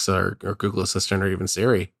choose Alexa or Google Assistant or even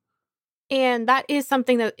Siri. And that is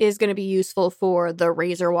something that is going to be useful for the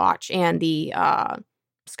Razer watch and the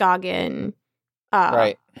Skagen.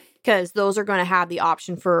 Right. Because those are going to have the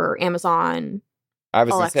option for Amazon. I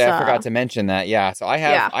was going to say, I forgot to Alexa. mention that. Yeah. So I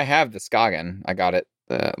have the Skagen. I got it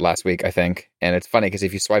last week, I think. And it's funny because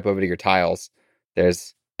if you swipe over to your tiles,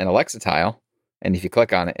 there's an Alexa tile. And if you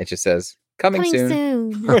click on it, it just says, coming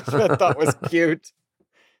soon. Which I thought was cute.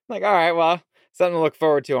 Like, all right, well, something to look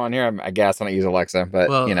forward to on here. I guess I don't use Alexa, but,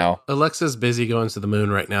 Alexa's busy going to the moon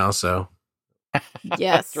right now, so.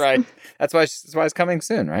 Yes. That's right. That's why it's coming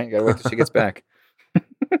soon, right? You got to wait till she gets back.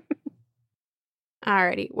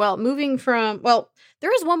 Alrighty. Well,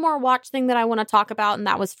 there is one more watch thing that I want to talk about, and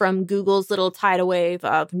that was from Google's little tidal wave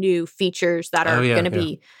of new features that are going to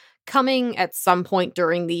be coming at some point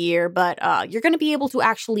during the year. But you're going to be able to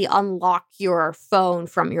actually unlock your phone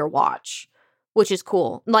from your watch, which is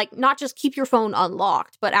cool. Like, not just keep your phone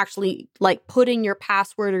unlocked, but actually, like, put in your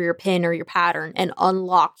password or your PIN or your pattern and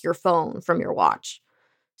unlock your phone from your watch.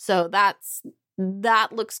 So that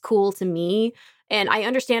looks cool to me. And I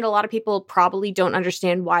understand a lot of people probably don't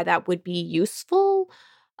understand why that would be useful.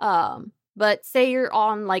 But say you're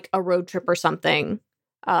on like a road trip or something,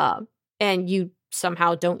 and you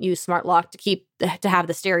somehow don't use smart lock to have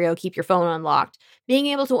the stereo keep your phone unlocked. Being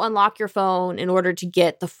able to unlock your phone in order to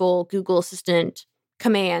get the full Google Assistant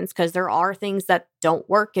commands, because there are things that don't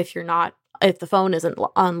work if the phone isn't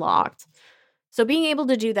unlocked. So being able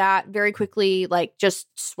to do that very quickly, like just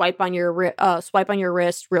swipe on your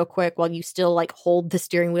wrist real quick while you still like hold the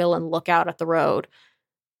steering wheel and look out at the road.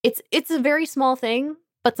 It's a very small thing,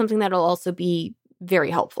 but something that'll also be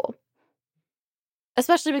very helpful.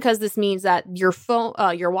 Especially because this means that your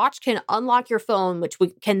watch can unlock your phone, which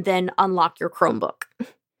can then unlock your Chromebook,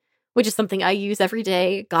 which is something I use every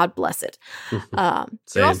day. God bless it.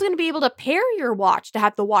 You're also going to be able to pair your watch to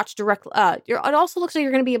have the watch direct. It also looks like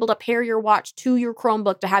you're going to be able to pair your watch to your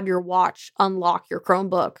Chromebook to have your watch unlock your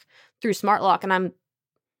Chromebook through Smart Lock. And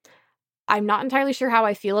I'm not entirely sure how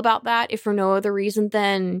I feel about that, if for no other reason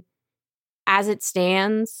than, as it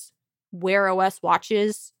stands, Wear OS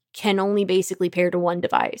watches can only basically pair to one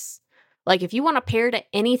device. Like if you want to pair to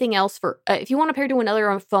anything else if you want to pair to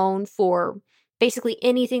another phone for basically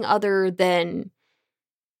anything other than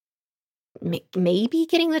maybe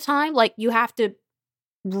getting the time, like you have to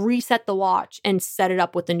reset the watch and set it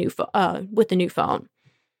up with the new phone.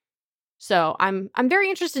 So I'm very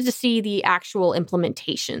interested to see the actual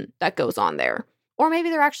implementation that goes on there, Or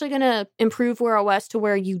maybe they're actually going to improve Wear OS to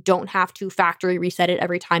where you don't have to factory reset it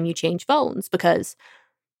every time you change phones, because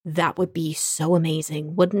that would be so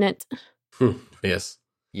amazing, wouldn't it? Yes.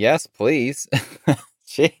 Yes, please.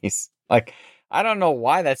 Jeez. Like, I don't know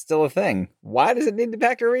why that's still a thing. Why does it need to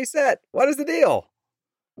factory reset? What is the deal?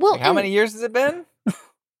 Well, Like, how many years has it been?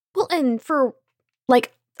 Well, and for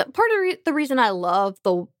like part of the reason I love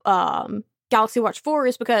the Galaxy Watch 4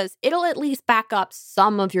 is because it'll at least back up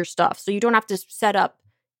some of your stuff, so you don't have to set up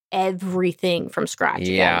everything from scratch.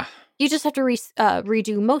 Yeah. Again. You just have to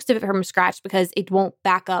redo most of it from scratch because it won't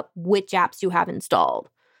back up which apps you have installed.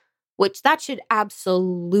 Which that should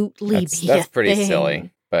absolutely be. That's pretty thing.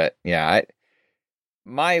 silly. But yeah,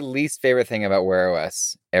 my least favorite thing about Wear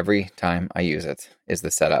OS every time I use it is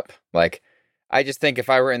the setup. Like, I just think if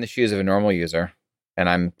I were in the shoes of a normal user and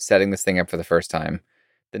I'm setting this thing up for the first time,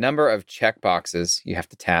 the number of checkboxes you have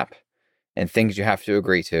to tap and things you have to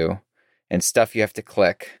agree to and stuff you have to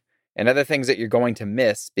click and other things that you're going to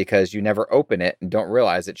miss because you never open it and don't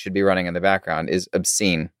realize it should be running in the background is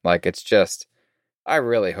obscene. Like, it's just, I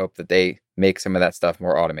really hope that they make some of that stuff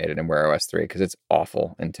more automated in Wear OS 3 because it's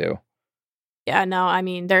awful in 2. Yeah, no, I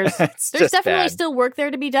mean, there's definitely bad. still work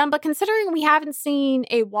there to be done, but considering we haven't seen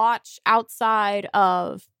a watch outside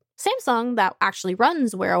of Samsung that actually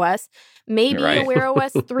runs Wear OS, maybe a Wear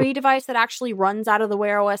OS 3 device that actually runs out of the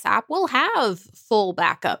Wear OS app will have full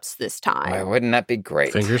backups this time. Why wouldn't that be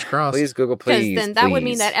great? Fingers crossed. Please, Google, please. Because then that would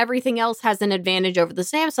mean that everything else has an advantage over the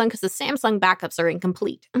Samsung because the Samsung backups are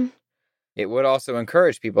incomplete. It would also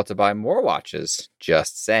encourage people to buy more watches.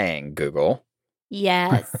 Just saying, Google.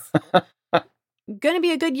 Yes. Going to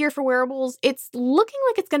be a good year for wearables. It's looking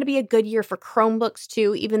like it's going to be a good year for Chromebooks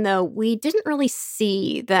too, even though we didn't really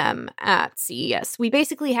see them at CES. We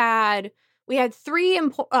basically had three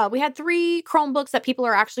Chromebooks that people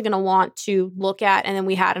are actually going to want to look at, and then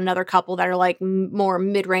we had another couple that are like more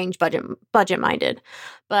mid-range budget minded.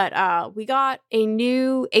 But we got a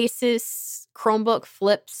new Asus Chromebook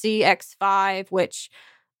Flip CX5, which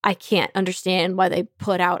I can't understand why they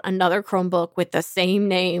put out another Chromebook with the same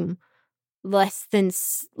name less than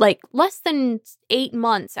 8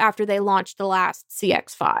 months after they launched the last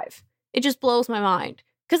CX5. It just blows my mind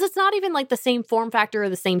because it's not even like the same form factor or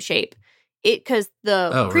the same shape. Because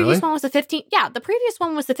the previous one was the 15. Yeah, the previous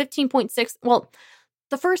one was the 15.6. Well,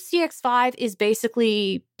 the first CX5 is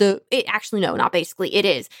basically it is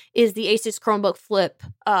the Asus Chromebook Flip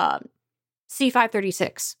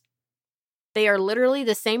C536. They are literally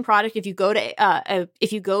the same product. If you go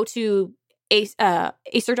to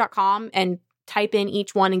Acer.com and type in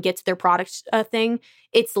each one and get to their product thing,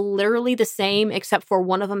 it's literally the same, except for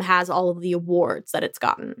one of them has all of the awards that it's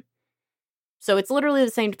gotten. So it's literally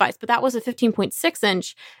the same device, but that was a 15.6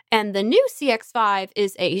 inch. And the new CX5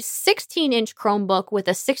 is a 16 inch Chromebook with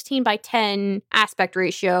a 16:10 aspect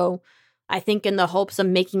ratio, I think in the hopes of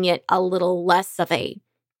making it a little less of a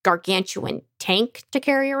gargantuan tank to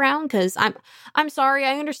carry around. Because I'm sorry,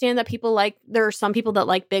 I understand that there are some people that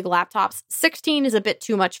like big laptops. 16 is a bit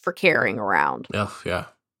too much for carrying around. Oh, yeah.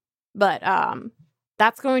 But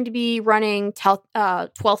that's going to be running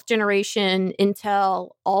 12th generation Intel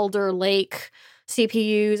Alder Lake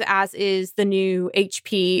CPUs, as is the new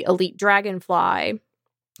HP Elite Dragonfly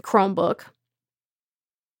Chromebook.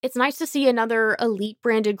 It's nice to see another Elite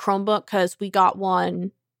branded Chromebook because we got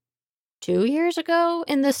one 2 years ago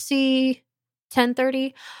in the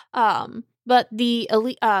C1030. But the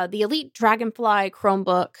Elite Dragonfly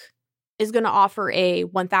Chromebook is going to offer a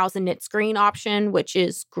 1000 nit screen option, which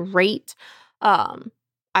is great. I'm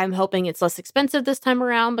hoping it's less expensive this time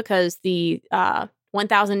around because the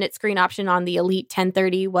 1000 nit screen option on the Elite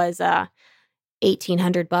 1030 was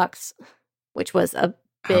 $1,800, which was a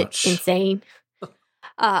bit insane.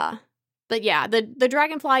 But yeah, the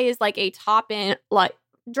Dragonfly is like a top end. Like,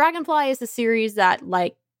 Dragonfly is a series that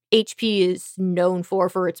like HP is known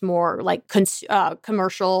for its more like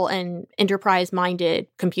commercial and enterprise minded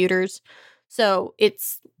computers. So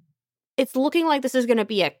it's looking like this is going to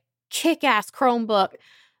be a kick-ass Chromebook,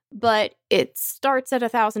 but it starts at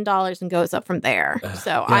 $1,000 and goes up from there.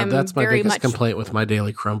 So yeah, that's my biggest complaint with my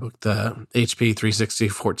daily Chromebook, the HP 360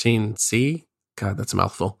 14C. God, that's a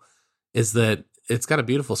mouthful. Is that it's got a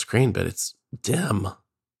beautiful screen, but it's dim.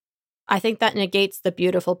 I think that negates the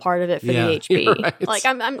beautiful part of it for the HP. Right. Like,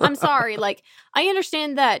 I'm sorry. Like, I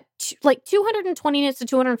understand that like 220 nits to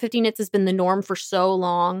 250 nits has been the norm for so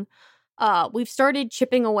long. We've started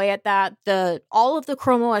chipping away at that. All of the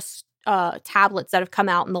Chrome OS tablets that have come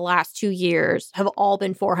out in the last 2 years have all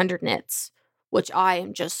been 400 nits, which I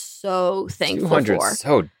am just so thankful 200 for.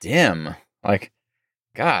 So dim. Like,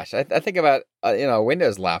 gosh, I think about a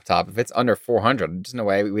Windows laptop. If it's under 400, there's no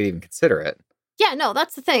way we'd even consider it. Yeah, no,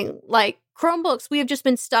 that's the thing. Like, Chromebooks, we have just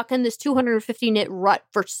been stuck in this 250 nit rut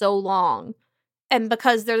for so long. And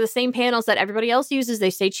because they're the same panels that everybody else uses, they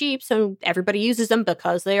stay cheap. So everybody uses them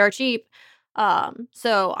because they are cheap.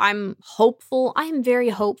 So I'm hopeful. I am very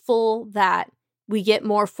hopeful that we get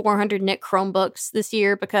more 400 nit Chromebooks this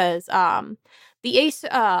year because the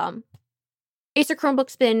Acer Chromebook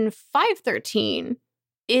Spin 513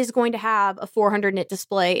 is going to have a 400 nit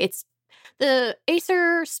display. It's the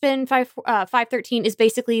Acer Spin 513 is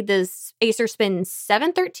basically this Acer Spin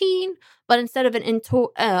 713, but instead of an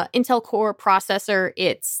Intel Core processor,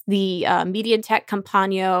 it's the MediaTek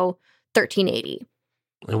Compagno 1380.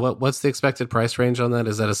 And what's the expected price range on that?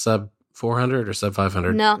 Is that a sub 400 or sub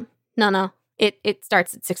 500? No. It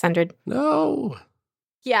starts at 600. No.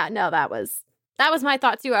 Yeah, no, that was my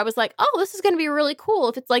thought too. I was like, oh, this is going to be really cool.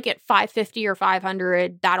 If it's like at 550 or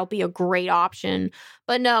 500, that'll be a great option.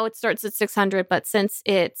 But no, it starts at 600. But since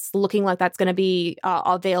it's looking like that's going to be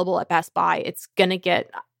available at Best Buy, it's going to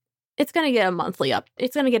get a monthly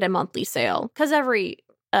It's going to get a monthly sale because every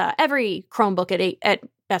Chromebook at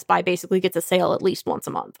Best Buy basically gets a sale at least once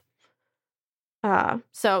a month.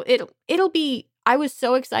 So it'll be. I was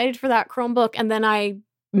so excited for that Chromebook, and then I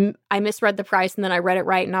misread the price, and then I read it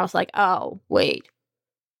right, and I was like, "Oh, wait,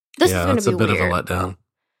 this is going to be weird." That's a bit of a letdown.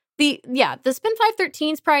 The Spin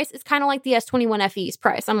 513's price is kind of like the S21 FE's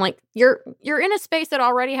price. I'm like, you're in a space that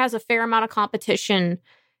already has a fair amount of competition,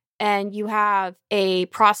 and you have a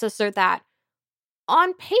processor that,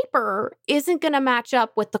 on paper, isn't going to match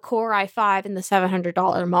up with the Core i5 and the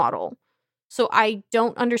 $700 model. So I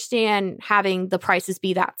don't understand having the prices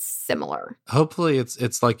be that similar. Hopefully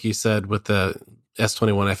it's like you said with the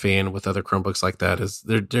S21 FE and with other Chromebooks like that, is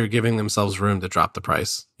they're giving themselves room to drop the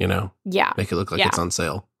price, Yeah. Make it look like it's on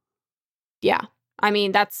sale. Yeah. I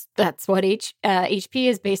mean, that's what HP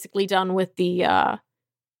has basically done with the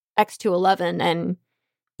X211, and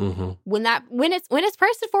when it's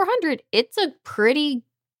priced at 400, it's a pretty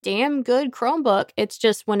damn good Chromebook. It's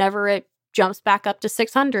just whenever it jumps back up to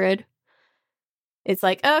 600, it's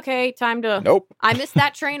like, okay, time to... Nope. I missed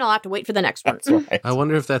that train. I'll have to wait for the next one. That's right. I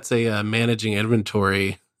wonder if that's a managing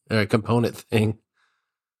inventory or a component thing.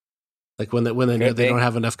 Like when they know they don't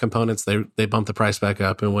have enough components, they bump the price back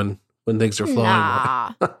up, and when things are flowing.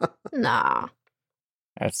 Nah.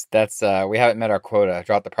 That's we haven't met our quota.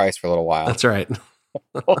 Drop the price for a little while. That's right.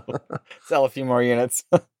 Sell a few more units.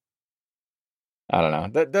 I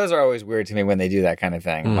don't know. Those are always weird to me when they do that kind of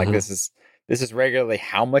thing. Like this is regularly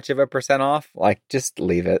how much of a % off? Like, just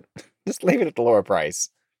leave it. Just leave it at the lower price.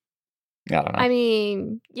 I don't know. I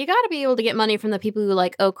mean, you got to be able to get money from the people who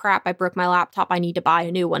like, oh crap, I broke my laptop. I need to buy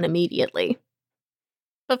a new one immediately.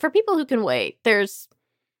 But for people who can wait, there's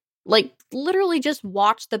like literally just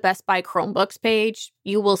watch the Best Buy Chromebooks page.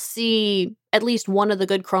 You will see at least one of the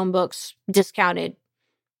good Chromebooks discounted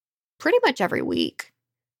pretty much every week.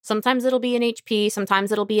 Sometimes it'll be an HP,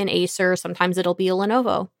 sometimes it'll be an Acer, sometimes it'll be a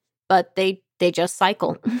Lenovo. But they just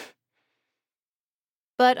cycle.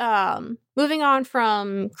 But moving on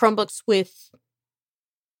from Chromebooks with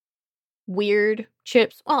weird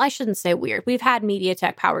chips. Well, I shouldn't say weird. We've had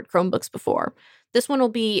MediaTek powered Chromebooks before. This one will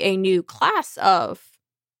be a new class of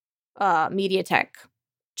MediaTek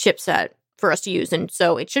chipset for us to use. And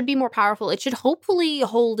so it should be more powerful. It should hopefully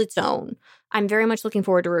hold its own. I'm very much looking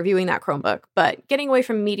forward to reviewing that Chromebook. But getting away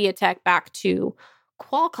from MediaTek back to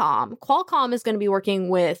Qualcomm. Qualcomm is going to be working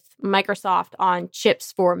with Microsoft on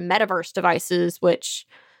chips for metaverse devices, which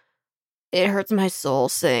it hurts my soul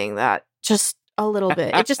saying that just a little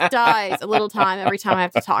bit. It just dies a little time every time I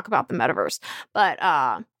have to talk about the metaverse.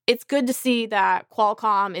 But it's good to see that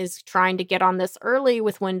Qualcomm is trying to get on this early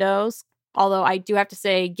with Windows. Although I do have to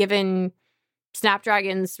say, given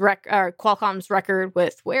Snapdragon's Qualcomm's record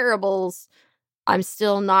with wearables, I'm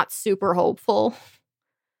still not super hopeful.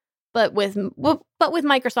 But with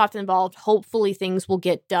Microsoft involved, hopefully things will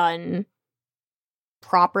get done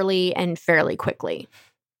properly and fairly quickly.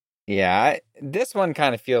 Yeah, this one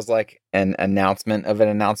kind of feels like an announcement of an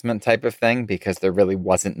announcement type of thing because there really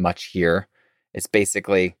wasn't much here. It's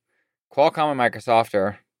basically Qualcomm and Microsoft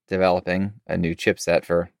are developing a new chipset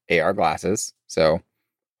for AR glasses. So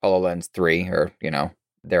HoloLens 3 or,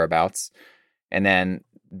 thereabouts. And then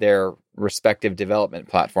their respective development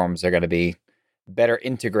platforms are going to be better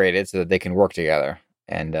integrated so that they can work together.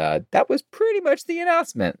 And that was pretty much the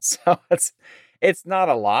announcement. So it's not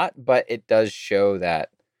a lot, but it does show that,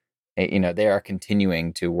 they are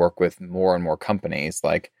continuing to work with more and more companies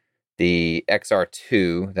like the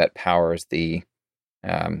XR2 that powers the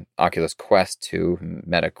Oculus Quest 2,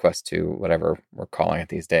 Meta Quest 2, whatever we're calling it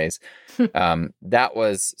these days. That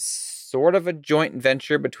was sort of a joint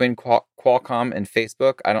venture between Qualcomm and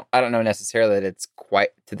Facebook. I don't know necessarily that it's quite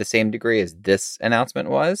to the same degree as this announcement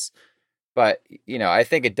was, but I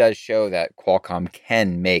think it does show that Qualcomm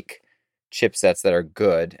can make chipsets that are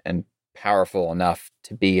good and powerful enough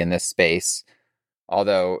to be in this space.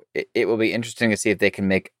 Although it will be interesting to see if they can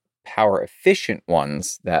make power efficient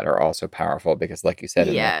ones that are also powerful, because like you said,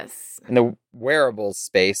 in the wearables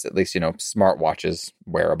space, at least, smartwatches,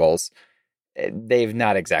 wearables, they've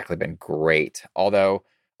not exactly been great. Although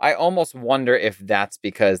I almost wonder if that's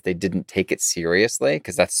because they didn't take it seriously,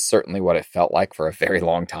 because that's certainly what it felt like for a very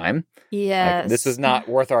long time. Yes. Like, this is not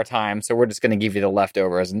worth our time, so we're just going to give you the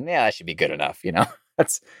leftovers, and that should be good enough,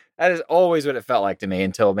 that is always what it felt like to me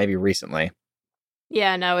until maybe recently.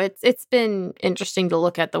 Yeah, no, it's been interesting to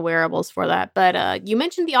look at the wearables for that. But you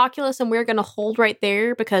mentioned the Oculus, and we're going to hold right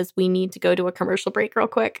there because we need to go to a commercial break real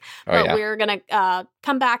quick. We're going to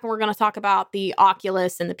come back and we're going to talk about the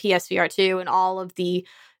Oculus and the PSVR 2 and all of the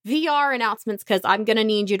VR announcements, because I'm going to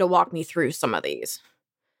need you to walk me through some of these.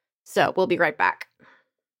 So we'll be right back.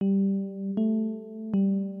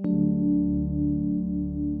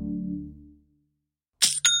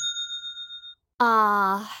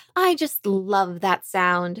 I just love that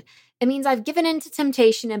sound. It means I've given in to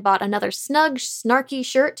temptation and bought another snug, snarky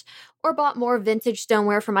shirt, or bought more vintage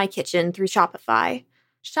stoneware for my kitchen through Shopify.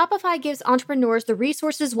 Shopify gives entrepreneurs the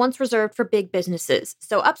resources once reserved for big businesses,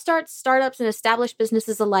 so upstarts, startups, and established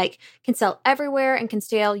businesses alike can sell everywhere and can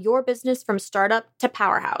scale your business from startup to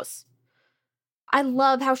powerhouse. I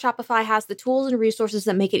love how Shopify has the tools and resources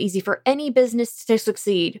that make it easy for any business to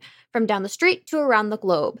succeed, from down the street to around the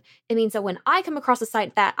globe. It means that when I come across a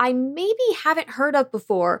site that I maybe haven't heard of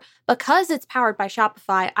before, because it's powered by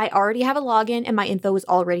Shopify, I already have a login and my info is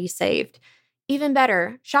already saved. Even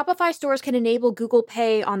better, Shopify stores can enable Google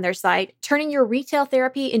Pay on their site, turning your retail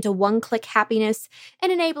therapy into one-click happiness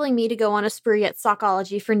and enabling me to go on a spree at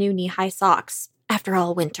Sockology for new knee-high socks. After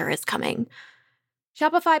all, winter is coming.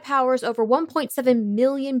 Shopify powers over 1.7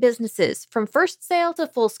 million businesses, from first sale to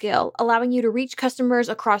full scale, allowing you to reach customers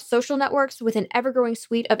across social networks with an ever-growing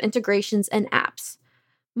suite of integrations and apps.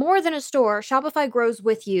 More than a store, Shopify grows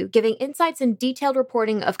with you, giving insights and detailed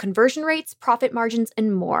reporting of conversion rates, profit margins,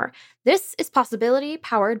 and more. This is Possibility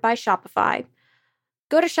powered by Shopify.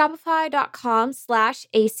 Go to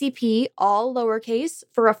shopify.com/ACP, all lowercase,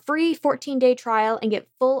 for a free 14-day trial and get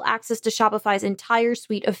full access to Shopify's entire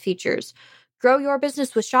suite of features. Grow your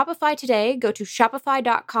business with Shopify today. Go to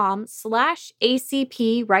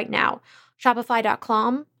shopify.com/ACP right now.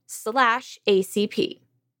 Shopify.com/ACP.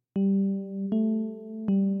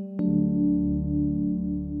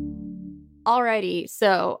 Alrighty,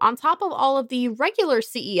 so on top of all of the regular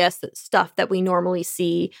CES stuff that we normally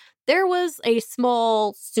see, there was a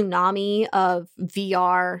small tsunami of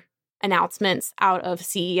VR announcements out of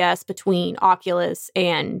CES between Oculus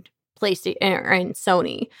and PlayStation and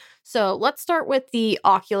Sony. So let's start with the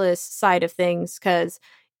Oculus side of things, because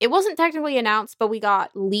it wasn't technically announced, but we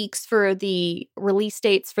got leaks for the release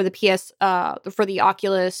dates for the for the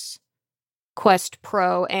Oculus Quest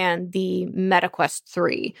Pro and the Meta Quest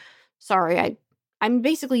 3. Sorry, I'm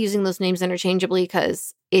basically using those names interchangeably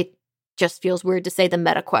because it just feels weird to say the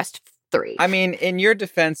Meta Quest 3. I mean, in your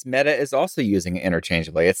defense, Meta is also using it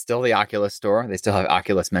interchangeably. It's still the Oculus store. They still have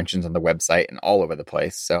Oculus mentions on the website and all over the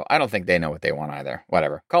place. So I don't think they know what they want either.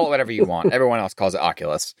 Whatever. Call it whatever you want. Everyone else calls it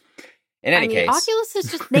Oculus. In any case. Oculus is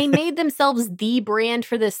just, they made themselves the brand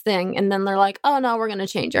for this thing. And then they're like, oh no, we're going to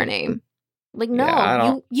change our name. Like, no,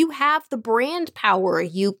 yeah, you have the brand power.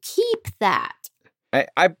 You keep that. I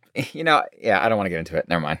don't want to get into it.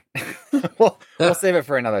 Never mind. we'll save it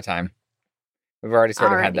for another time. We've already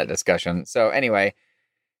sort of had that discussion. So anyway,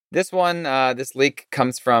 this leak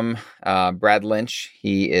comes from Brad Lynch.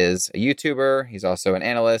 He is a YouTuber. He's also an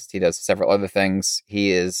analyst. He does several other things.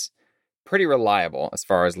 He is pretty reliable as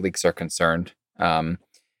far as leaks are concerned.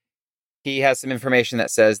 He has some information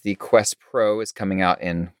that says the Quest Pro is coming out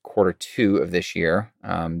in Q2 of this year.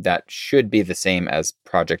 That should be the same as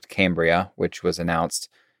Project Cambria, which was announced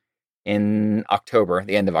in October,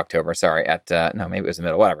 the end of October, maybe it was the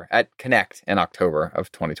middle, whatever, at Connect in October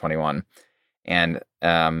of 2021. And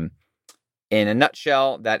in a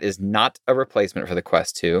nutshell, that is not a replacement for the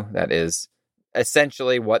Quest 2. That is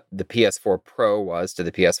essentially what the PS4 Pro was to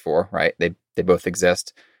the PS4, right? They both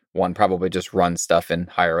exist. One probably just runs stuff in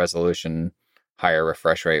higher resolution, higher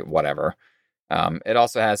refresh rate, whatever. It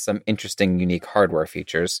also has some interesting, unique hardware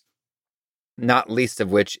features, not least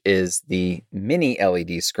of which is the mini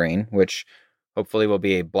LED screen, which hopefully will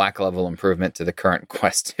be a black level improvement to the current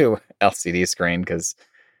Quest 2 LCD screen, because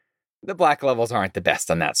the black levels aren't the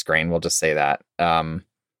best on that screen. We'll just say that.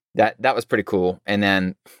 That was pretty cool. And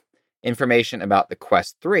then information about the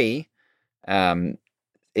Quest 3.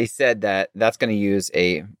 They said that that's going to use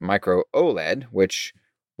a micro OLED, which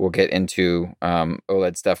we'll get into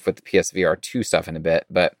OLED stuff with the PSVR 2 stuff in a bit.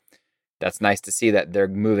 But that's nice to see that they're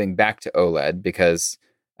moving back to OLED because,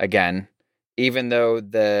 again, even though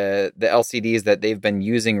the LCDs that they've been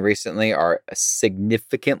using recently are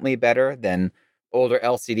significantly better than older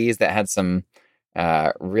LCDs that had some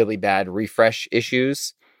really bad refresh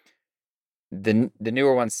issues, the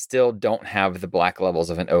newer ones still don't have the black levels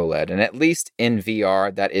of an OLED. And at least in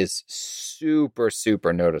VR, that is super,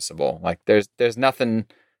 super noticeable. Like there's nothing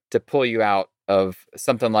to pull you out of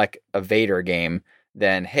something like a Vader game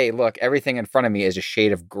than, hey, look, everything in front of me is a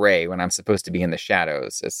shade of gray when I'm supposed to be in the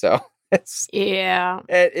shadows. So it's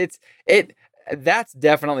that's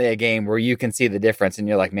definitely a game where you can see the difference and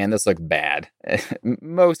you're like, man, this looks bad.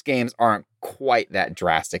 Most games aren't quite that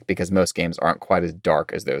drastic because most games aren't quite as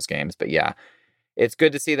dark as those games. But yeah, it's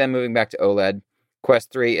good to see them moving back to OLED.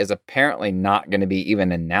 Quest 3 is apparently not going to be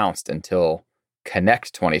even announced until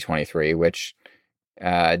Connect 2023, which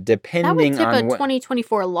depending that would tip on a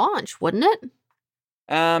 2024 launch, wouldn't it?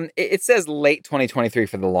 It says late 2023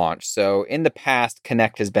 for the launch. So in the past,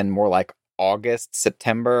 Connect has been more like August,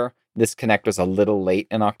 September. This Connect was a little late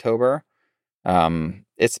in October.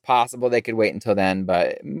 It's possible they could wait until then,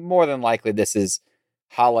 but more than likely this is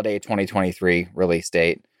holiday 2023 release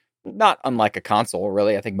date. Not unlike a console,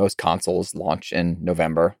 really. I think most consoles launch in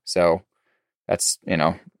November. So that's,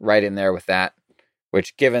 right in there with that.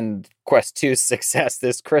 Which, given Quest 2's success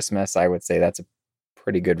this Christmas, I would say that's a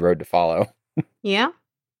pretty good road to follow. Yeah.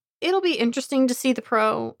 It'll be interesting to see the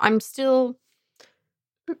Pro. I'm still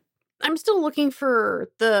looking for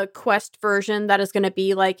the Quest version that is going to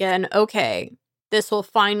be like okay, this will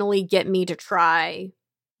finally get me to try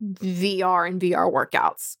VR and VR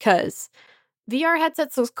workouts, because VR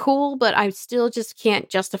headsets look cool, but I still just can't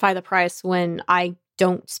justify the price when I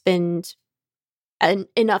don't spend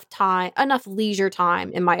enough leisure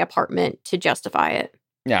time in my apartment to justify it.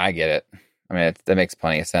 Yeah, I get it. I mean, that makes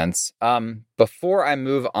plenty of sense. Before I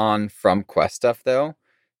move on from Quest stuff, though,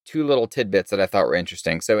 two little tidbits that I thought were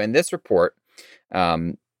interesting. So in this report,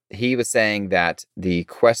 he was saying that the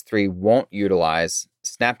Quest 3 won't utilize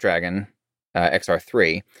Snapdragon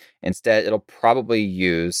XR3. Instead, it'll probably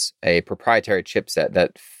use a proprietary chipset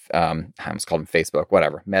that I almost called him Facebook,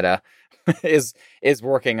 whatever, Meta is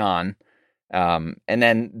working on. And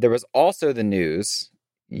then there was also the news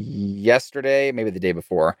yesterday, maybe the day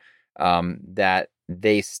before, that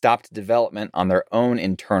they stopped development on their own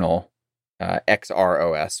internal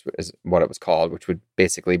XR is what it was called, which would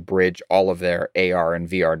basically bridge all of their AR and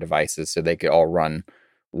VR devices so they could all run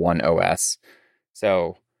one OS.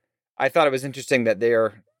 So I thought it was interesting that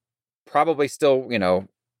they're probably still,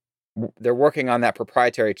 they're working on that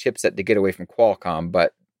proprietary chipset to get away from Qualcomm,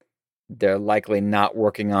 but they're likely not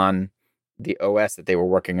working on the OS that they were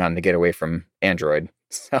working on to get away from Android.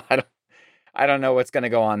 So I don't know what's going to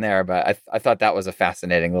go on there, but I thought that was a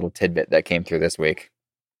fascinating little tidbit that came through this week.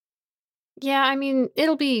 Yeah, I mean,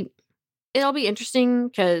 it'll be interesting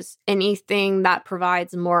because anything that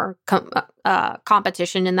provides more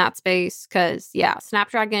competition in that space, because yeah,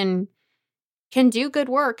 Snapdragon can do good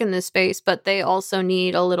work in this space, but they also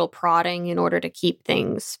need a little prodding in order to keep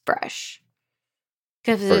things fresh.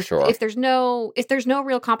 Because if there's no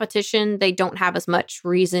real competition, they don't have as much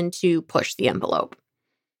reason to push the envelope.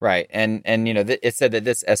 Right. And it said that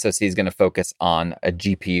this SoC is going to focus on a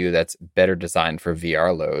GPU that's better designed for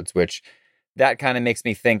VR loads, which that kind of makes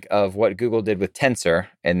me think of what Google did with Tensor,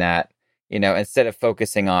 in that, instead of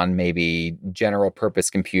focusing on maybe general purpose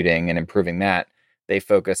computing and improving that, they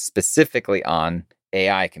focus specifically on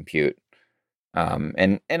AI compute.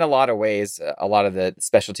 And in a lot of ways, a lot of the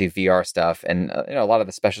specialty VR stuff and a lot of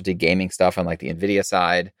the specialty gaming stuff on like the NVIDIA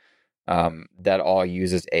side, that all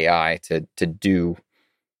uses AI to do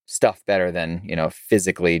stuff better than,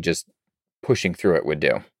 physically just pushing through it would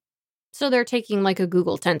do. So they're taking like a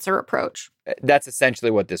Google Tensor approach. That's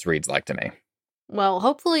essentially what this reads like to me. Well,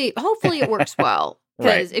 hopefully it works well.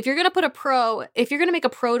 Because if you're going to make a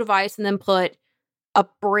Pro device and then put a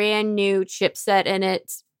brand new chipset in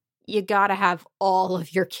it, you got to have all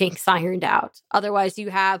of your kinks ironed out. Otherwise, you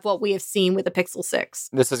have what we have seen with the Pixel 6.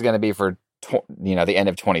 This is going to be for, the end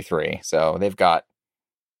of 23. So they've got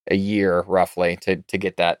a year roughly to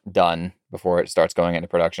get that done before it starts going into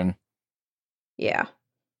production. Yeah.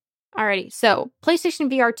 Alrighty. So PlayStation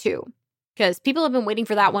VR 2, because people have been waiting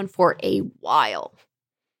for that one for a while.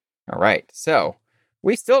 All right. So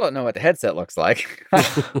we still don't know what the headset looks like.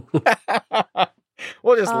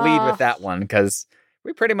 We'll just lead with that one because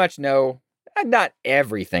we pretty much know not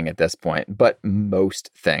everything at this point, but most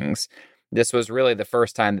things. This was really the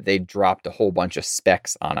first time that they dropped a whole bunch of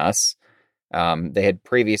specs on us. They had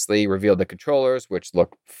previously revealed the controllers, which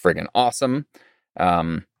look friggin' awesome.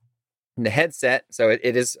 The headset, so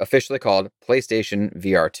it is officially called PlayStation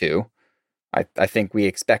VR 2. I think we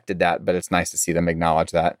expected that, but it's nice to see them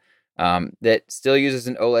acknowledge that. That still uses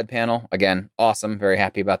an OLED panel. Again, awesome. Very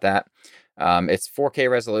happy about that. It's 4K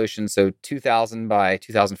resolution, so 2000 by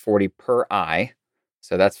 2040 per eye.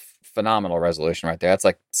 So that's phenomenal resolution right there. That's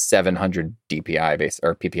like 700 DPI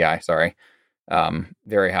or PPI, sorry.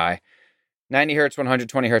 Very high. 90 hertz,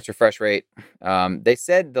 120 hertz refresh rate. They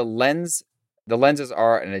said the lenses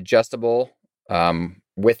are an adjustable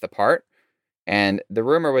width apart. And the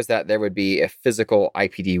rumor was that there would be a physical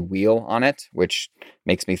IPD wheel on it, which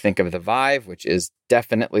makes me think of the Vive, which is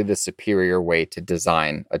definitely the superior way to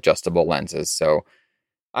design adjustable lenses. So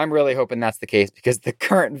I'm really hoping that's the case, because the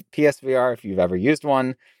current PSVR, if you've ever used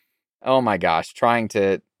one, oh my gosh, trying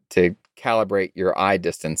to calibrate your eye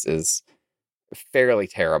distance is fairly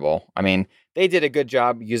terrible. I mean, they did a good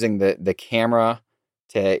job using the camera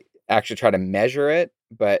to actually try to measure it,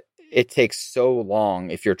 but it takes so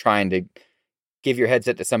long if you're trying to give your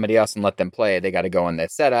headset to somebody else and let them play. They got to go in the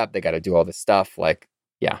setup. They got to do all this stuff. Like,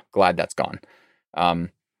 yeah, glad that's gone.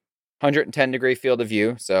 110 degree field of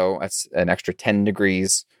view. So that's an extra 10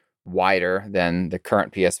 degrees wider than the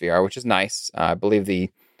current PSVR, which is nice. I believe the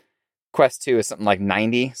Quest 2 is something like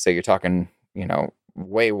 90. So you're talking,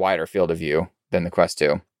 way wider field of view than the Quest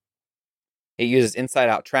 2. It uses inside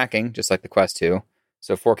out tracking, just like the Quest 2.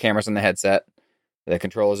 So 4 cameras on the headset. The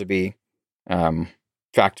controllers will be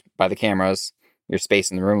tracked by the cameras. Your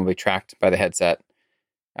space in the room will be tracked by the headset.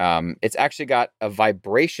 It's actually got a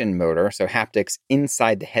vibration motor, so haptics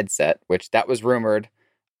inside the headset, which that was rumored.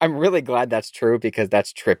 I'm really glad that's true, because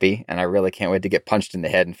that's trippy, and I really can't wait to get punched in the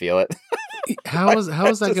head and feel it. How is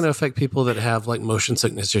that going to affect people that have like motion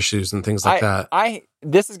sickness issues and things like that?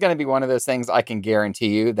 This is going to be one of those things I can guarantee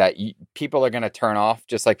you that people are going to turn off,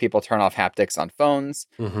 just like people turn off haptics on phones,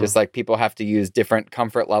 just like people have to use different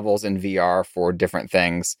comfort levels in VR for different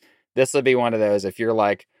things. This will be one of those, if you're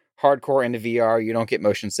like hardcore into VR, you don't get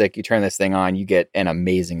motion sick, you turn this thing on, you get an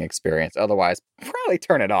amazing experience. Otherwise, probably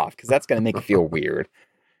turn it off, because that's going to make you feel weird.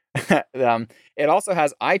 It also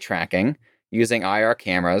has eye tracking using IR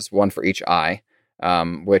cameras, one for each eye,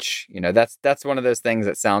 which, that's one of those things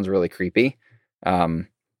that sounds really creepy.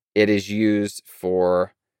 It is used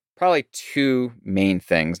for probably 2 main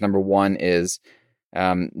things. Number one is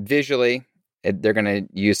visually, they're going to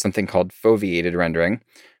use something called foveated rendering,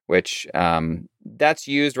 which that's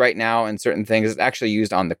used right now in certain things. It's actually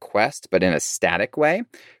used on the Quest, but in a static way.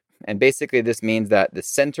 And basically this means that the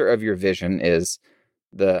center of your vision is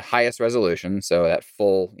the highest resolution. So that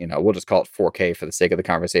full, we'll just call it 4K for the sake of the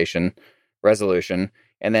conversation, resolution.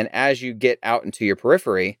 And then as you get out into your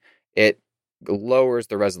periphery, it lowers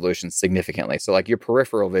the resolution significantly. So like your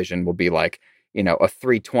peripheral vision will be like, a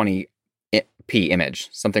 320p image,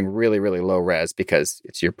 something really, really low res, because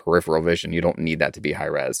it's your peripheral vision. You don't need that to be high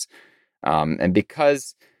res. And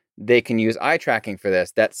because they can use eye tracking for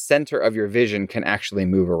this, that center of your vision can actually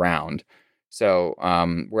move around. So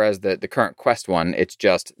whereas the current Quest one, it's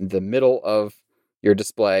just the middle of your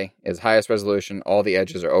display is highest resolution. All the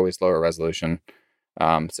edges are always lower resolution.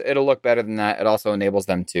 So it'll look better than that. It also enables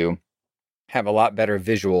them to have a lot better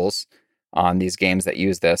visuals on these games that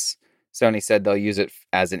use this. Sony said they'll use it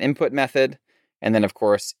as an input method. And then, of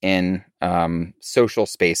course, in social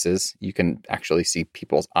spaces, you can actually see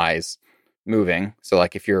people's eyes moving. So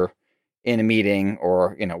like if you're in a meeting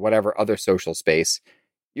or, whatever other social space,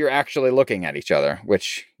 you're actually looking at each other,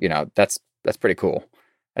 which, that's pretty cool.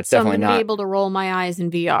 That's definitely I'm not going to be able to roll my eyes in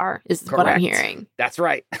VR is correct. What I'm hearing. That's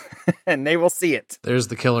right. And they will see it. There's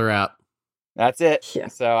the killer app. That's it. Yeah.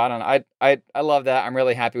 So I don't know. I love that. I'm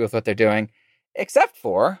really happy with what they're doing, except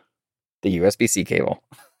for the USB-C cable,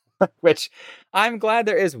 which I'm glad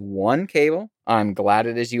there is one cable. I'm glad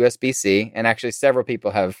it is USB-C. And actually several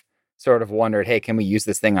people have sort of wondered, hey, can we use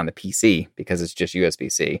this thing on the PC because it's just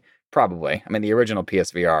USB-C? Probably. I mean, the original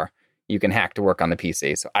PSVR, you can hack to work on the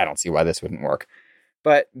PC, so I don't see why this wouldn't work.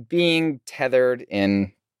 But being tethered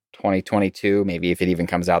in 2022, maybe if it even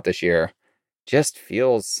comes out this year, just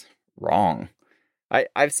feels wrong.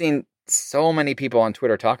 I've seen so many people on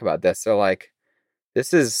Twitter talk about this. So like,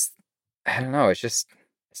 this is, I don't know, it's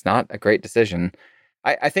not a great decision.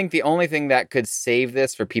 I think the only thing that could save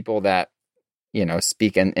this for people that,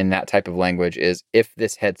 speak in that type of language is if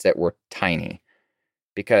this headset were tiny.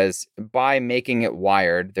 Because by making it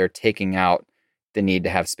wired, they're taking out the need to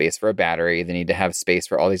have space for a battery, the need to have space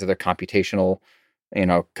for all these other computational,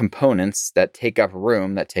 components that take up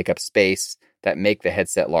room, that take up space, that make the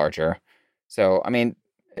headset larger. So, I mean,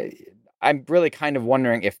 I'm really kind of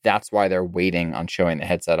wondering if that's why they're waiting on showing the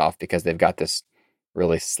headset off, because they've got this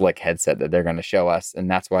really slick headset that they're going to show us, and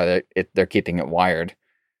that's why they're keeping it wired.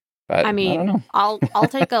 But I mean, don't know. I'll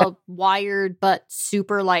take a wired but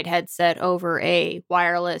super light headset over a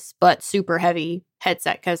wireless but super heavy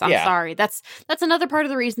headset, because I'm sorry, that's another part of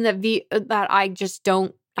the reason that I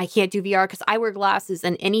can't do VR, because I wear glasses,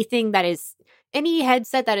 and any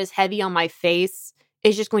headset that is heavy on my face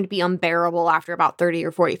is just going to be unbearable after about 30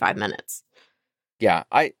 or 45 minutes. Yeah,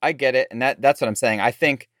 I get it, and that's what I'm saying. I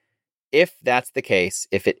think if that's the case,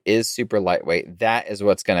 if it is super lightweight, that is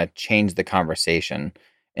what's going to change the conversation.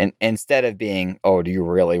 And instead of being, oh, do you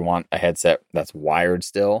really want a headset that's wired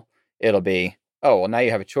still? It'll be, oh, well, now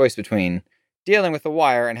you have a choice between dealing with the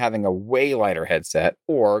wire and having a way lighter headset,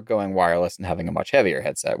 or going wireless and having a much heavier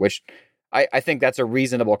headset, which I think that's a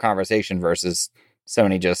reasonable conversation versus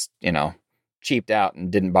Sony just, cheaped out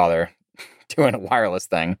and didn't bother doing a wireless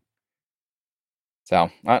thing.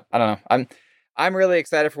 So I don't know. I'm really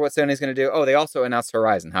excited for what Sony's going to do. Oh, they also announced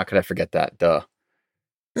Horizon. How could I forget that? Duh.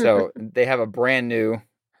 So they have a brand new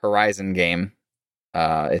Horizon game.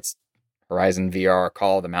 It's Horizon VR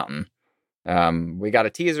Call of the Mountain. We got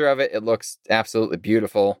a teaser of it. It looks absolutely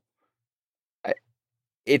beautiful.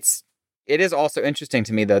 It is also interesting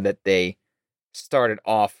to me, though, that they started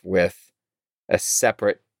off with a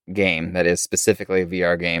separate game that is specifically a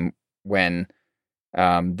VR game, when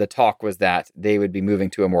the talk was that they would be moving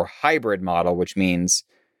to a more hybrid model, which means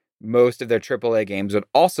most of their AAA games would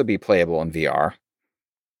also be playable in VR.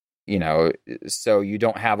 So you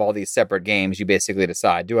don't have all these separate games. You basically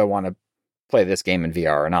decide, do I want to play this game in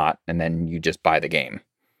VR or not? And then you just buy the game,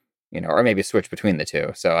 or maybe switch between the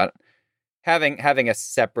two. So having a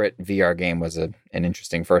separate VR game was an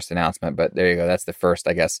interesting first announcement, but there you go. That's the first,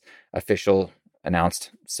 I guess, official announced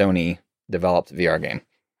Sony developed VR game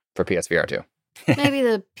for PSVR 2. Maybe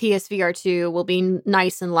the PSVR 2 will be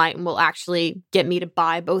nice and light and will actually get me to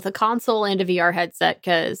buy both a console and a VR headset,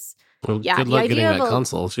 because good luck getting that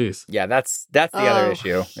console. Jeez. Yeah, that's the other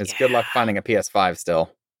issue. It's good luck finding a PS5 still.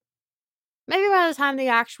 Maybe by the time the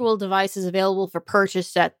actual device is available for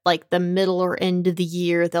purchase at like the middle or end of the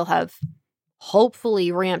year, they'll have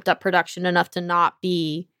hopefully ramped up production enough to not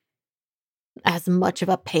be as much of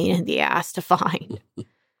a pain in the ass to find.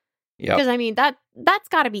 Yep. Because I mean that's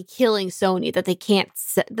got to be killing Sony that they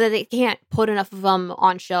can't put enough of them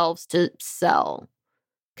on shelves to sell.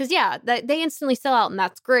 Because they instantly sell out, and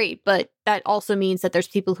that's great, but that also means that there's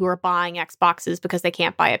people who are buying Xboxes because they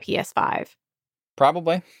can't buy a PS5.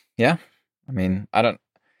 Probably, yeah. I mean,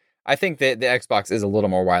 I think that the Xbox is a little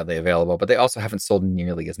more widely available, but they also haven't sold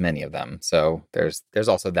nearly as many of them. So there's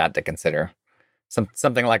also that to consider.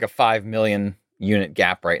 Something like a 5 million unit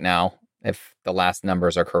gap right now, if the last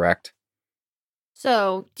numbers are correct.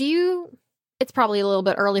 So it's probably a little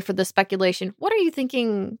bit early for the speculation. What are you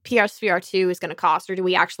thinking PSVR 2 is going to cost, or do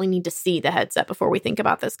we actually need to see the headset before we think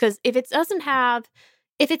about this? Because if it's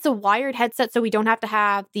a wired headset, so we don't have to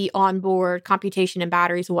have the onboard computation and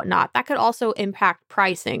batteries and whatnot, that could also impact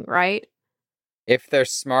pricing, right? If they're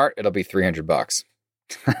smart, it'll be $300.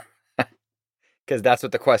 Because that's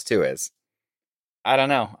what the Quest 2 is. I don't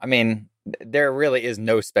know. I mean, there really is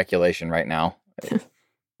no speculation right now.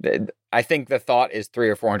 I think the thought is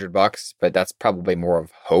 $300 or $400, but that's probably more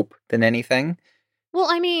of hope than anything. Well,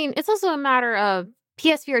 I mean, it's also a matter of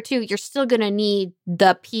PSVR 2, you're still going to need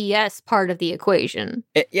the PS part of the equation.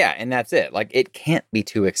 And that's it. Like, it can't be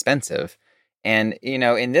too expensive. And,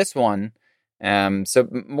 in this one, so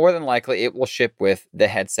more than likely it will ship with the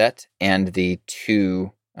headset and the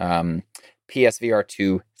two PSVR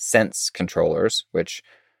 2 Sense controllers, which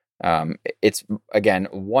it's, again,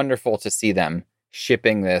 wonderful to see them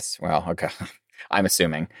shipping this. Well, okay, I'm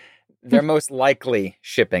assuming they're most likely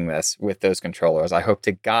shipping this with those controllers. I hope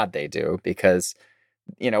to God they do, because,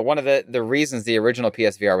 one of the reasons the original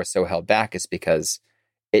PSVR was so held back is because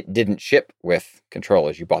it didn't ship with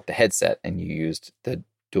controllers. You bought the headset and you used the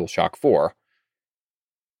DualShock 4.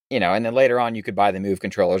 And then later on you could buy the Move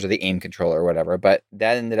controllers or the Aim controller or whatever. But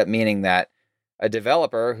that ended up meaning that a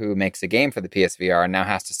developer who makes a game for the PSVR now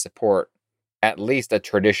has to support at least a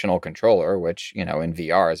traditional controller, which, in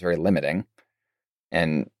VR is very limiting.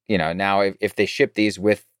 And, now if they ship these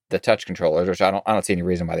with the touch controllers, which I don't see any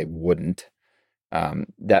reason why they wouldn't,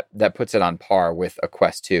 that puts it on par with a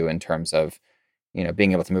Quest 2 in terms of,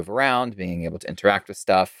 being able to move around, being able to interact with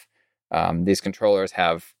stuff. These controllers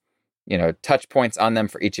have, touch points on them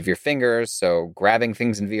for each of your fingers. So grabbing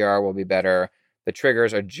things in VR will be better. The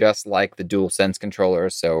triggers are just like the DualSense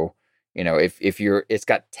controllers. So, if it's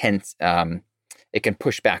got tense, it can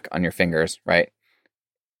push back on your fingers, right?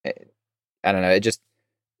 I don't know.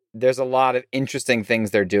 there's a lot of interesting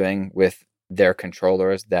things they're doing with their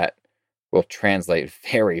controllers that will translate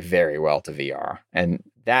very, very well to VR. And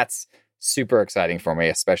that's super exciting for me,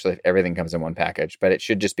 especially if everything comes in one package. But it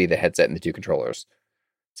should just be the headset and the 2 controllers.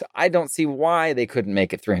 So I don't see why they couldn't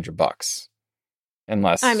make it $300.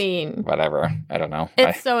 Unless, I mean, whatever. I don't know.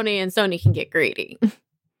 It's Sony, and Sony can get greedy.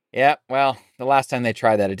 Yeah, well, the last time they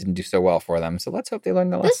tried that, it didn't do so well for them. So let's hope they learn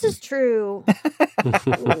the lesson. This is true.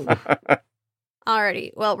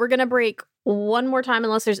 Alrighty. Well, we're going to break one more time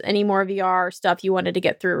unless there's any more VR stuff you wanted to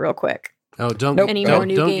get through real quick. Oh, don't more new don't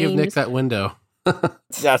give games? Nick that window.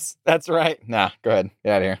 Yes, that's right. Nah, go ahead.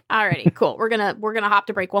 Get out of here. Alrighty, cool. We're gonna hop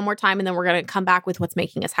to break one more time, and then we're gonna come back with what's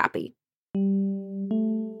making us happy.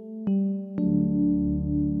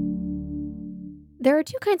 There are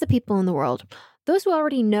 2 kinds of people in the world. Those who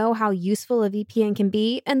already know how useful a VPN can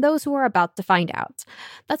be, and those who are about to find out.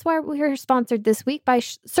 That's why we're sponsored this week by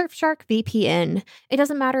Surfshark VPN. It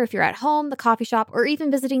doesn't matter if you're at home, the coffee shop, or even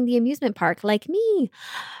visiting the amusement park like me.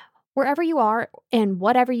 Wherever you are and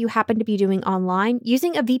whatever you happen to be doing online,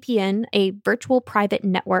 using a VPN, a virtual private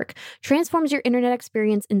network, transforms your internet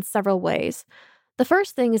experience in several ways. The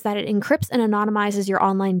first thing is that it encrypts and anonymizes your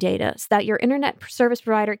online data so that your internet service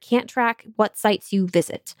provider can't track what sites you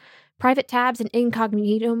visit. Private tabs and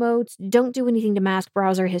incognito modes don't do anything to mask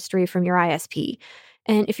browser history from your ISP.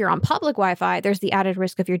 And if you're on public Wi-Fi, there's the added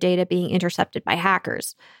risk of your data being intercepted by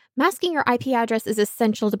hackers. Masking your IP address is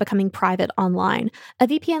essential to becoming private online. A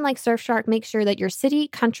VPN like Surfshark makes sure that your city,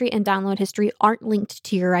 country, and download history aren't linked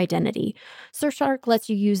to your identity. Surfshark lets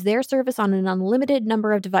you use their service on an unlimited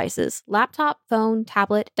number of devices: laptop, phone,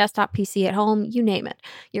 tablet, desktop PC at home, you name it.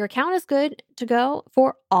 Your account is good to go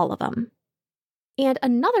for all of them. And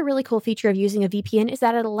another really cool feature of using a VPN is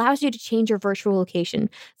that it allows you to change your virtual location.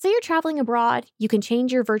 Say you're traveling abroad, you can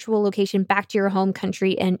change your virtual location back to your home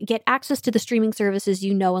country and get access to the streaming services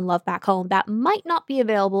you know and love back home that might not be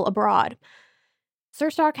available abroad.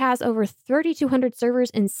 Surfshark has over 3,200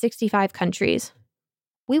 servers in 65 countries.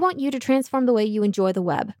 We want you to transform the way you enjoy the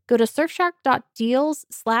web. Go to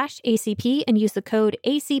surfshark.deals/ACP and use the code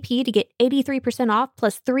ACP to get 83% off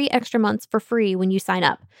plus 3 extra months for free when you sign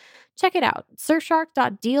up. Check it out,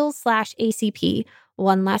 surfshark.deals/ACP.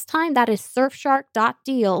 One last time, that is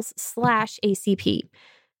surfshark.deals/ACP.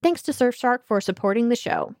 Thanks to Surfshark for supporting the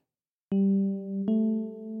show.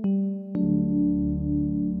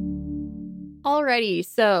 Alrighty,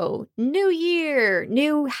 so new year,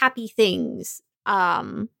 new happy things.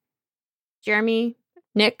 Jeremy,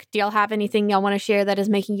 Nick, do y'all have anything y'all want to share that is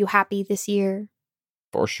making you happy this year?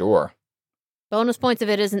 For sure. Bonus points if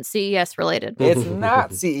it isn't CES related. It's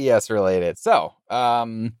not CES related. So,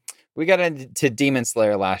 we got into Demon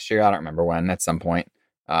Slayer last year. I don't remember when, at some point.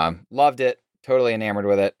 Loved it. Totally enamored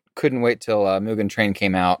with it. Couldn't wait till Mugen Train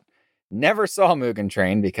came out. Never saw Mugen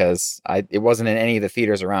Train because it wasn't in any of the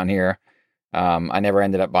theaters around here. I never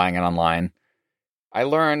ended up buying it online. I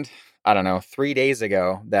learned, 3 days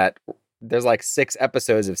ago that there's like 6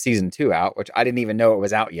 episodes of season 2 out, which I didn't even know it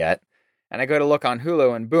was out yet. And I go to look on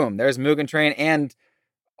Hulu and boom, there's Mugen Train and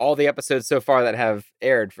all the episodes so far that have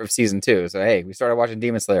aired for season 2. So, hey, we started watching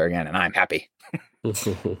Demon Slayer again and I'm happy.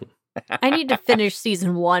 I need to finish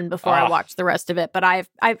season 1 before I watch the rest of it. But I've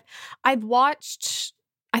watched,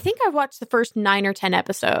 I think I've watched the first 9 or 10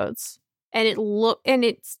 episodes and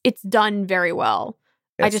it's done very well.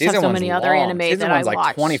 Yeah, I just have so many other anime that I watch. Season 1's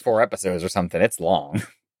like 24 episodes or something. It's long.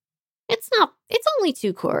 It's only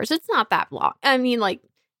 2 cours. It's not that long. I mean, like,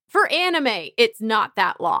 for anime, it's not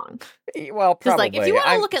that long. Well, probably. Because, like, if you want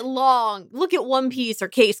to look at long, look at One Piece or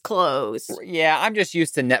Case Closed. Yeah, I'm just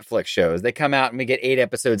used to Netflix shows. They come out and we get 8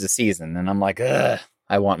 episodes a season, and I'm like, ugh,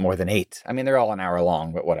 I want more than 8. I mean, they're all an hour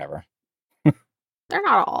long, but whatever. They're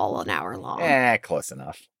not all an hour long. Close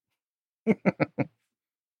enough.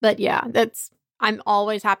 But yeah, I'm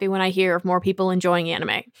always happy when I hear of more people enjoying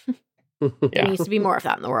anime. There needs to be more of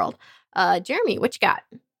that in the world. Jeremy, what you got?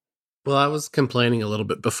 Well, I was complaining a little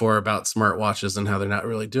bit before about smartwatches and how they're not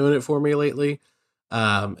really doing it for me lately.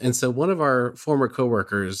 And so one of our former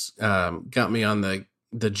coworkers got me on the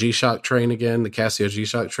G-Shock train again, the Casio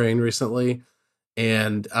G-Shock train recently.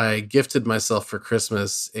 And I gifted myself for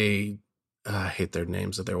Christmas I hate their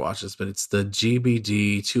names of their watches, but it's the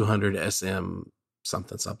GBD 200 SM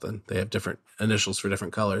something. They have different initials for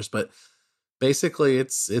different colors, but basically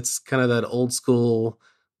it's kind of that old school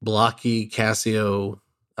blocky Casio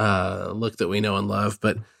look that we know and love,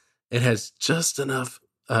 but it has just enough,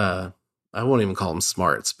 I won't even call them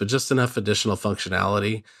smarts, but just enough additional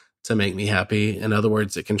functionality to make me happy. In other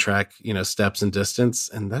words, it can track, steps and distance.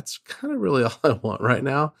 And that's kind of really all I want right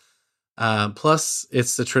now. Plus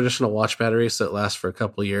it's the traditional watch battery. So it lasts for a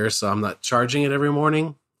couple of years. So I'm not charging it every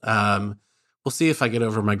morning. We'll see if I get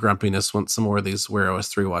over my grumpiness once some more of these Wear OS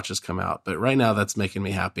 3 watches come out. But right now, that's making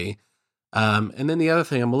me happy. And then the other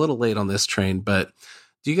thing, I'm a little late on this train, but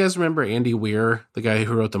do you guys remember Andy Weir, the guy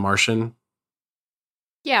who wrote The Martian?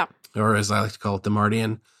 Yeah. Or as I like to call it, The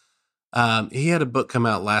Martian. He had a book come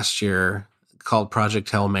out last year called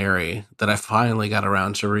Project Hail Mary that I finally got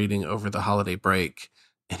around to reading over the holiday break.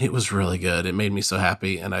 And it was really good. It made me so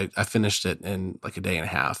happy. And I finished it in like a day and a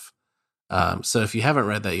half. So if you haven't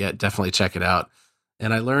read that yet, definitely check it out.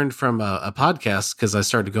 And I learned from a podcast, because I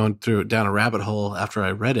started going down a rabbit hole after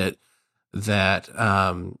I read it, that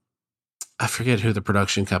I forget who the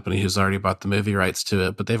production company who's already bought the movie rights to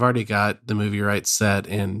it, but they've already got the movie rights set,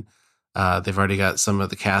 and they've already got some of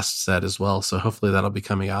the cast set as well. So hopefully that'll be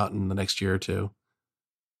coming out in the next year or two.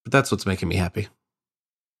 But that's what's making me happy.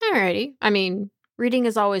 Alrighty. I mean, reading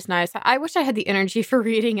is always nice. I wish I had the energy for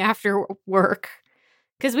reading after work.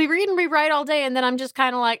 Because we read and we write all day, and then I'm just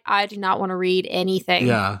kind of like, I do not want to read anything.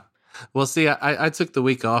 Yeah. Well, see, I took the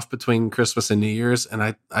week off between Christmas and New Year's,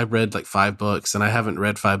 and I read like 5 books, and I haven't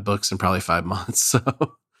read 5 books in probably 5 months. So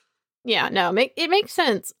yeah, no, it makes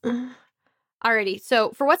sense. Alrighty,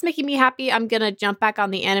 so for what's making me happy, I'm gonna jump back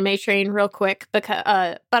on the anime train real quick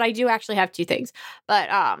because, but I do actually have 2 things.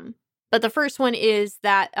 But the first one is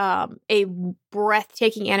that a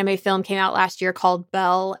breathtaking anime film came out last year called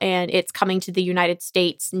Belle, and it's coming to the United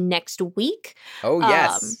States next week. Oh,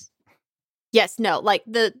 yes. Yes, no, like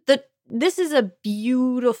this is a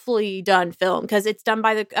beautifully done film because it's done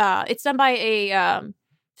by a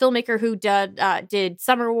filmmaker who did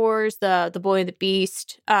Summer Wars, the Boy and the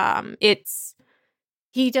Beast.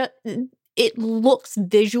 It looks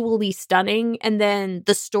visually stunning, and then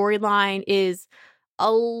the storyline is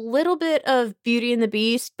a little bit of Beauty and the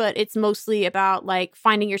Beast, but it's mostly about like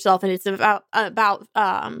finding yourself, and it's about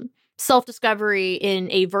self-discovery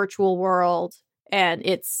in a virtual world. And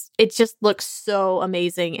it just looks so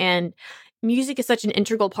amazing. And music is such an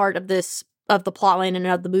integral part of the plotline and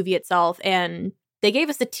of the movie itself. And they gave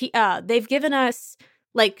us they've given us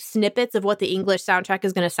like snippets of what the English soundtrack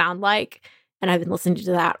is going to sound like. And I've been listening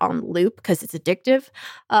to that on loop because it's addictive.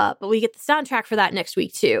 But we get the soundtrack for that next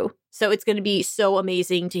week too. So it's going to be so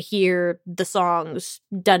amazing to hear the songs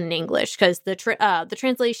done in English, because the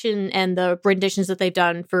translation and the renditions that they've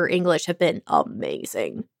done for English have been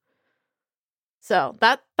amazing. So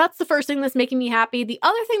that's the first thing that's making me happy. The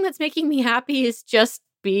other thing that's making me happy is just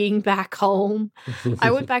being back home. I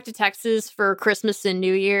went back to Texas for Christmas and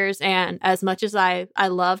New Year's, and as much as I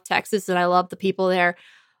love Texas and I love the people there,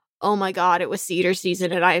 oh my God, it was cedar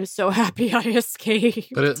season, and I am so happy I escaped.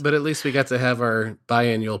 But at least we got to have our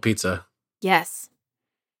biannual pizza. Yes.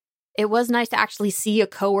 It was nice to actually see a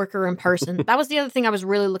coworker in person. That was the other thing I was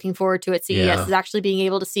really looking forward to at CES, is actually being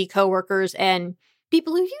able to see coworkers and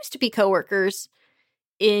people who used to be coworkers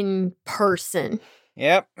in person.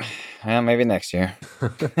 Yep. Well, maybe next year.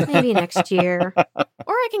 Maybe next year. Or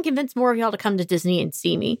I can convince more of y'all to come to Disney and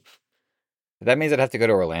see me. That means I'd have to go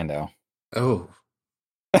to Orlando. Oh.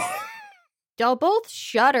 Y'all both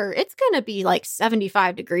shudder. It's going to be like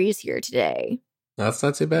 75 degrees here today. That's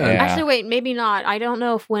not too bad. Yeah. Actually, wait, maybe not. I don't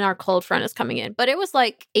know when our cold front is coming in, but it was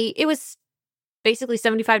like it was basically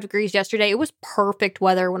 75 degrees yesterday. It was perfect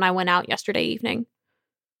weather when I went out yesterday evening.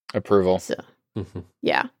 Approval. So,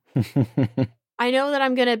 yeah. I know that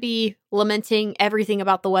I'm going to be lamenting everything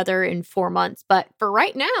about the weather in 4 months, but for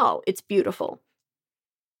right now, it's beautiful.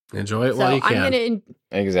 Enjoy it while you can.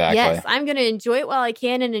 Exactly. Yes, I'm going to enjoy it while I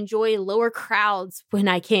can and enjoy lower crowds when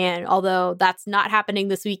I can. Although that's not happening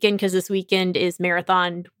this weekend, because this weekend is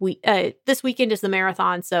marathon. This weekend is the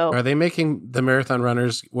marathon. So are they making the marathon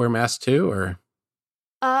runners wear masks too, or?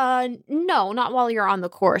 No, not while you're on the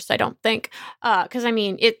course, I don't think. Because I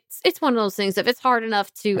mean, it's one of those things. If it's hard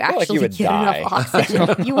enough to actually get enough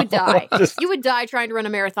oxygen, you would die. You would die trying to run a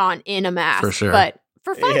marathon in a mask. For sure. But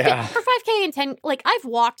for 5K and 10, like I've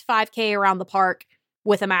walked 5K around the park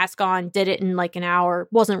with a mask on, did it in like an hour.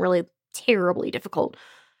 Wasn't really terribly difficult.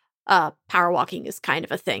 Power walking is kind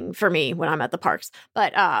of a thing for me when I'm at the parks.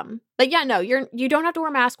 But yeah, no, you don't have to wear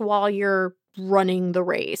a mask while you're running the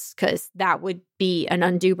race, because that would be an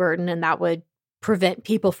undue burden and that would prevent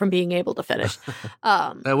people from being able to finish.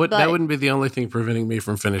 That wouldn't be the only thing preventing me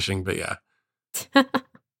from finishing, but yeah.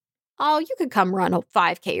 Oh, you could come run a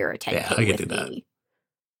 5K or a 10K Yeah, I could with do that. me.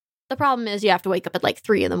 The problem is you have to wake up at like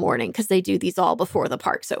 3 a.m. because they do these all before the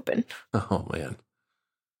parks open. Oh man.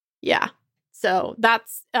 Yeah. So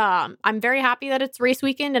that's, I'm very happy that it's race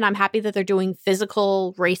weekend, and I'm happy that they're doing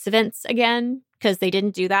physical race events again, because they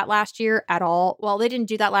didn't do that last year at all. Well, they didn't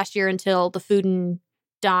do that last year until the Food and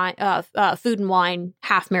Wine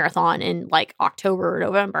half marathon in like October or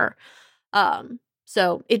November.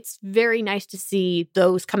 So it's very nice to see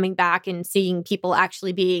those coming back and seeing people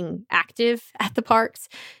actually being active at the parks.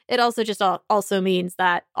 It also just also means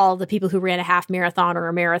that all the people who ran a half marathon or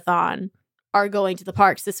a marathon are going to the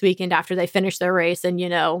parks this weekend after they finish their race and,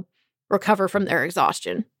 recover from their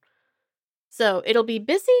exhaustion. So it'll be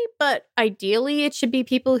busy, but ideally it should be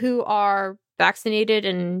people who are vaccinated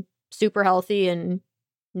and super healthy and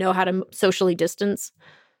know how to socially distance.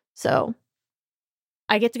 So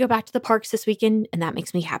I get to go back to the parks this weekend, and that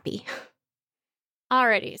makes me happy.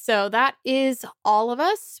 Alrighty, so that is all of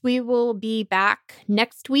us. We will be back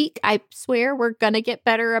next week. I swear we're going to get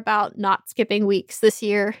better about not skipping weeks this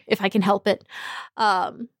year, if I can help it.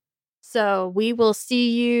 So we will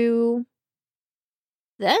see you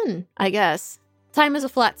then, I guess. Time is a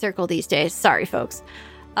flat circle these days. Sorry, folks.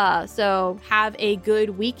 So have a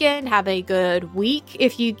good weekend. Have a good week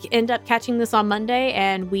if you end up catching this on Monday,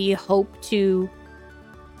 and we hope to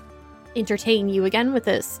entertain you again with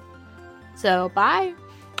this. So, bye.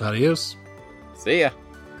 Adios. See ya.